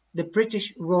the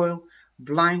British Royal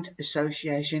Blind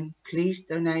Association. Please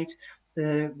donate.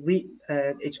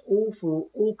 It's all for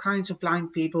all kinds of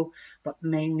blind people, but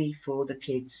mainly for the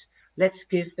kids. Let's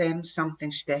give them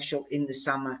something special in the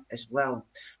summer as well.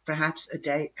 Perhaps a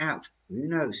day out. Who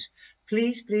knows?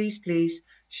 Please, please, please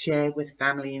share with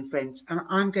family and friends. And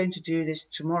I'm going to do this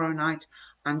tomorrow night.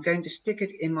 I'm going to stick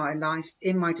it in my life,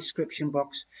 in my description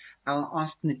box. I'll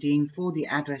ask Nadine for the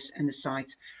address and the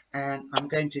site, and I'm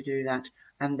going to do that,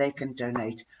 and they can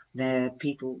donate their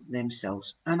people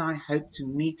themselves. And I hope to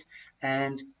meet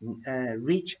and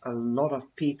reach a lot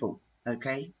of people.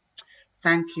 Okay,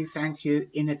 thank you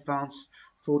in advance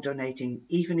for donating,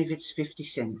 even if it's 50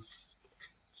 cents.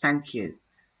 Thank you.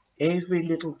 Every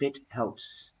little bit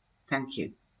helps. Thank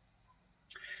you.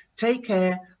 Take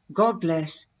care. God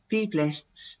bless. Be blessed.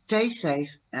 Stay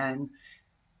safe, and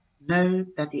know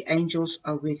that the angels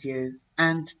are with you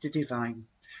and the divine.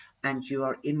 And you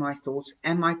are in my thoughts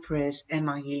and my prayers and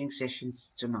my healing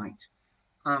sessions tonight.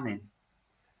 Amen.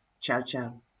 Ciao,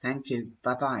 ciao. Thank you.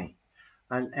 Bye-bye.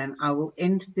 And I will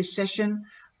end this session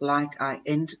like I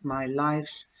end my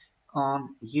lives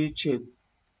on YouTube.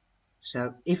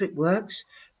 So if it works,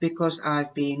 because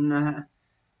I've been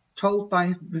told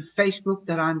by Facebook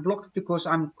that I'm blocked because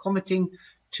I'm commenting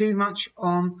too much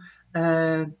on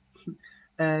uh,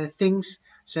 things.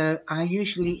 So I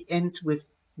usually end with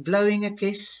blowing a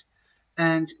kiss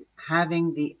and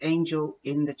having the angel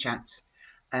in the chat.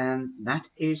 That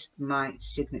is my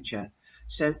signature.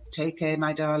 So take care,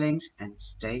 my darlings, and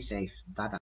stay safe. Bye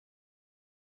bye.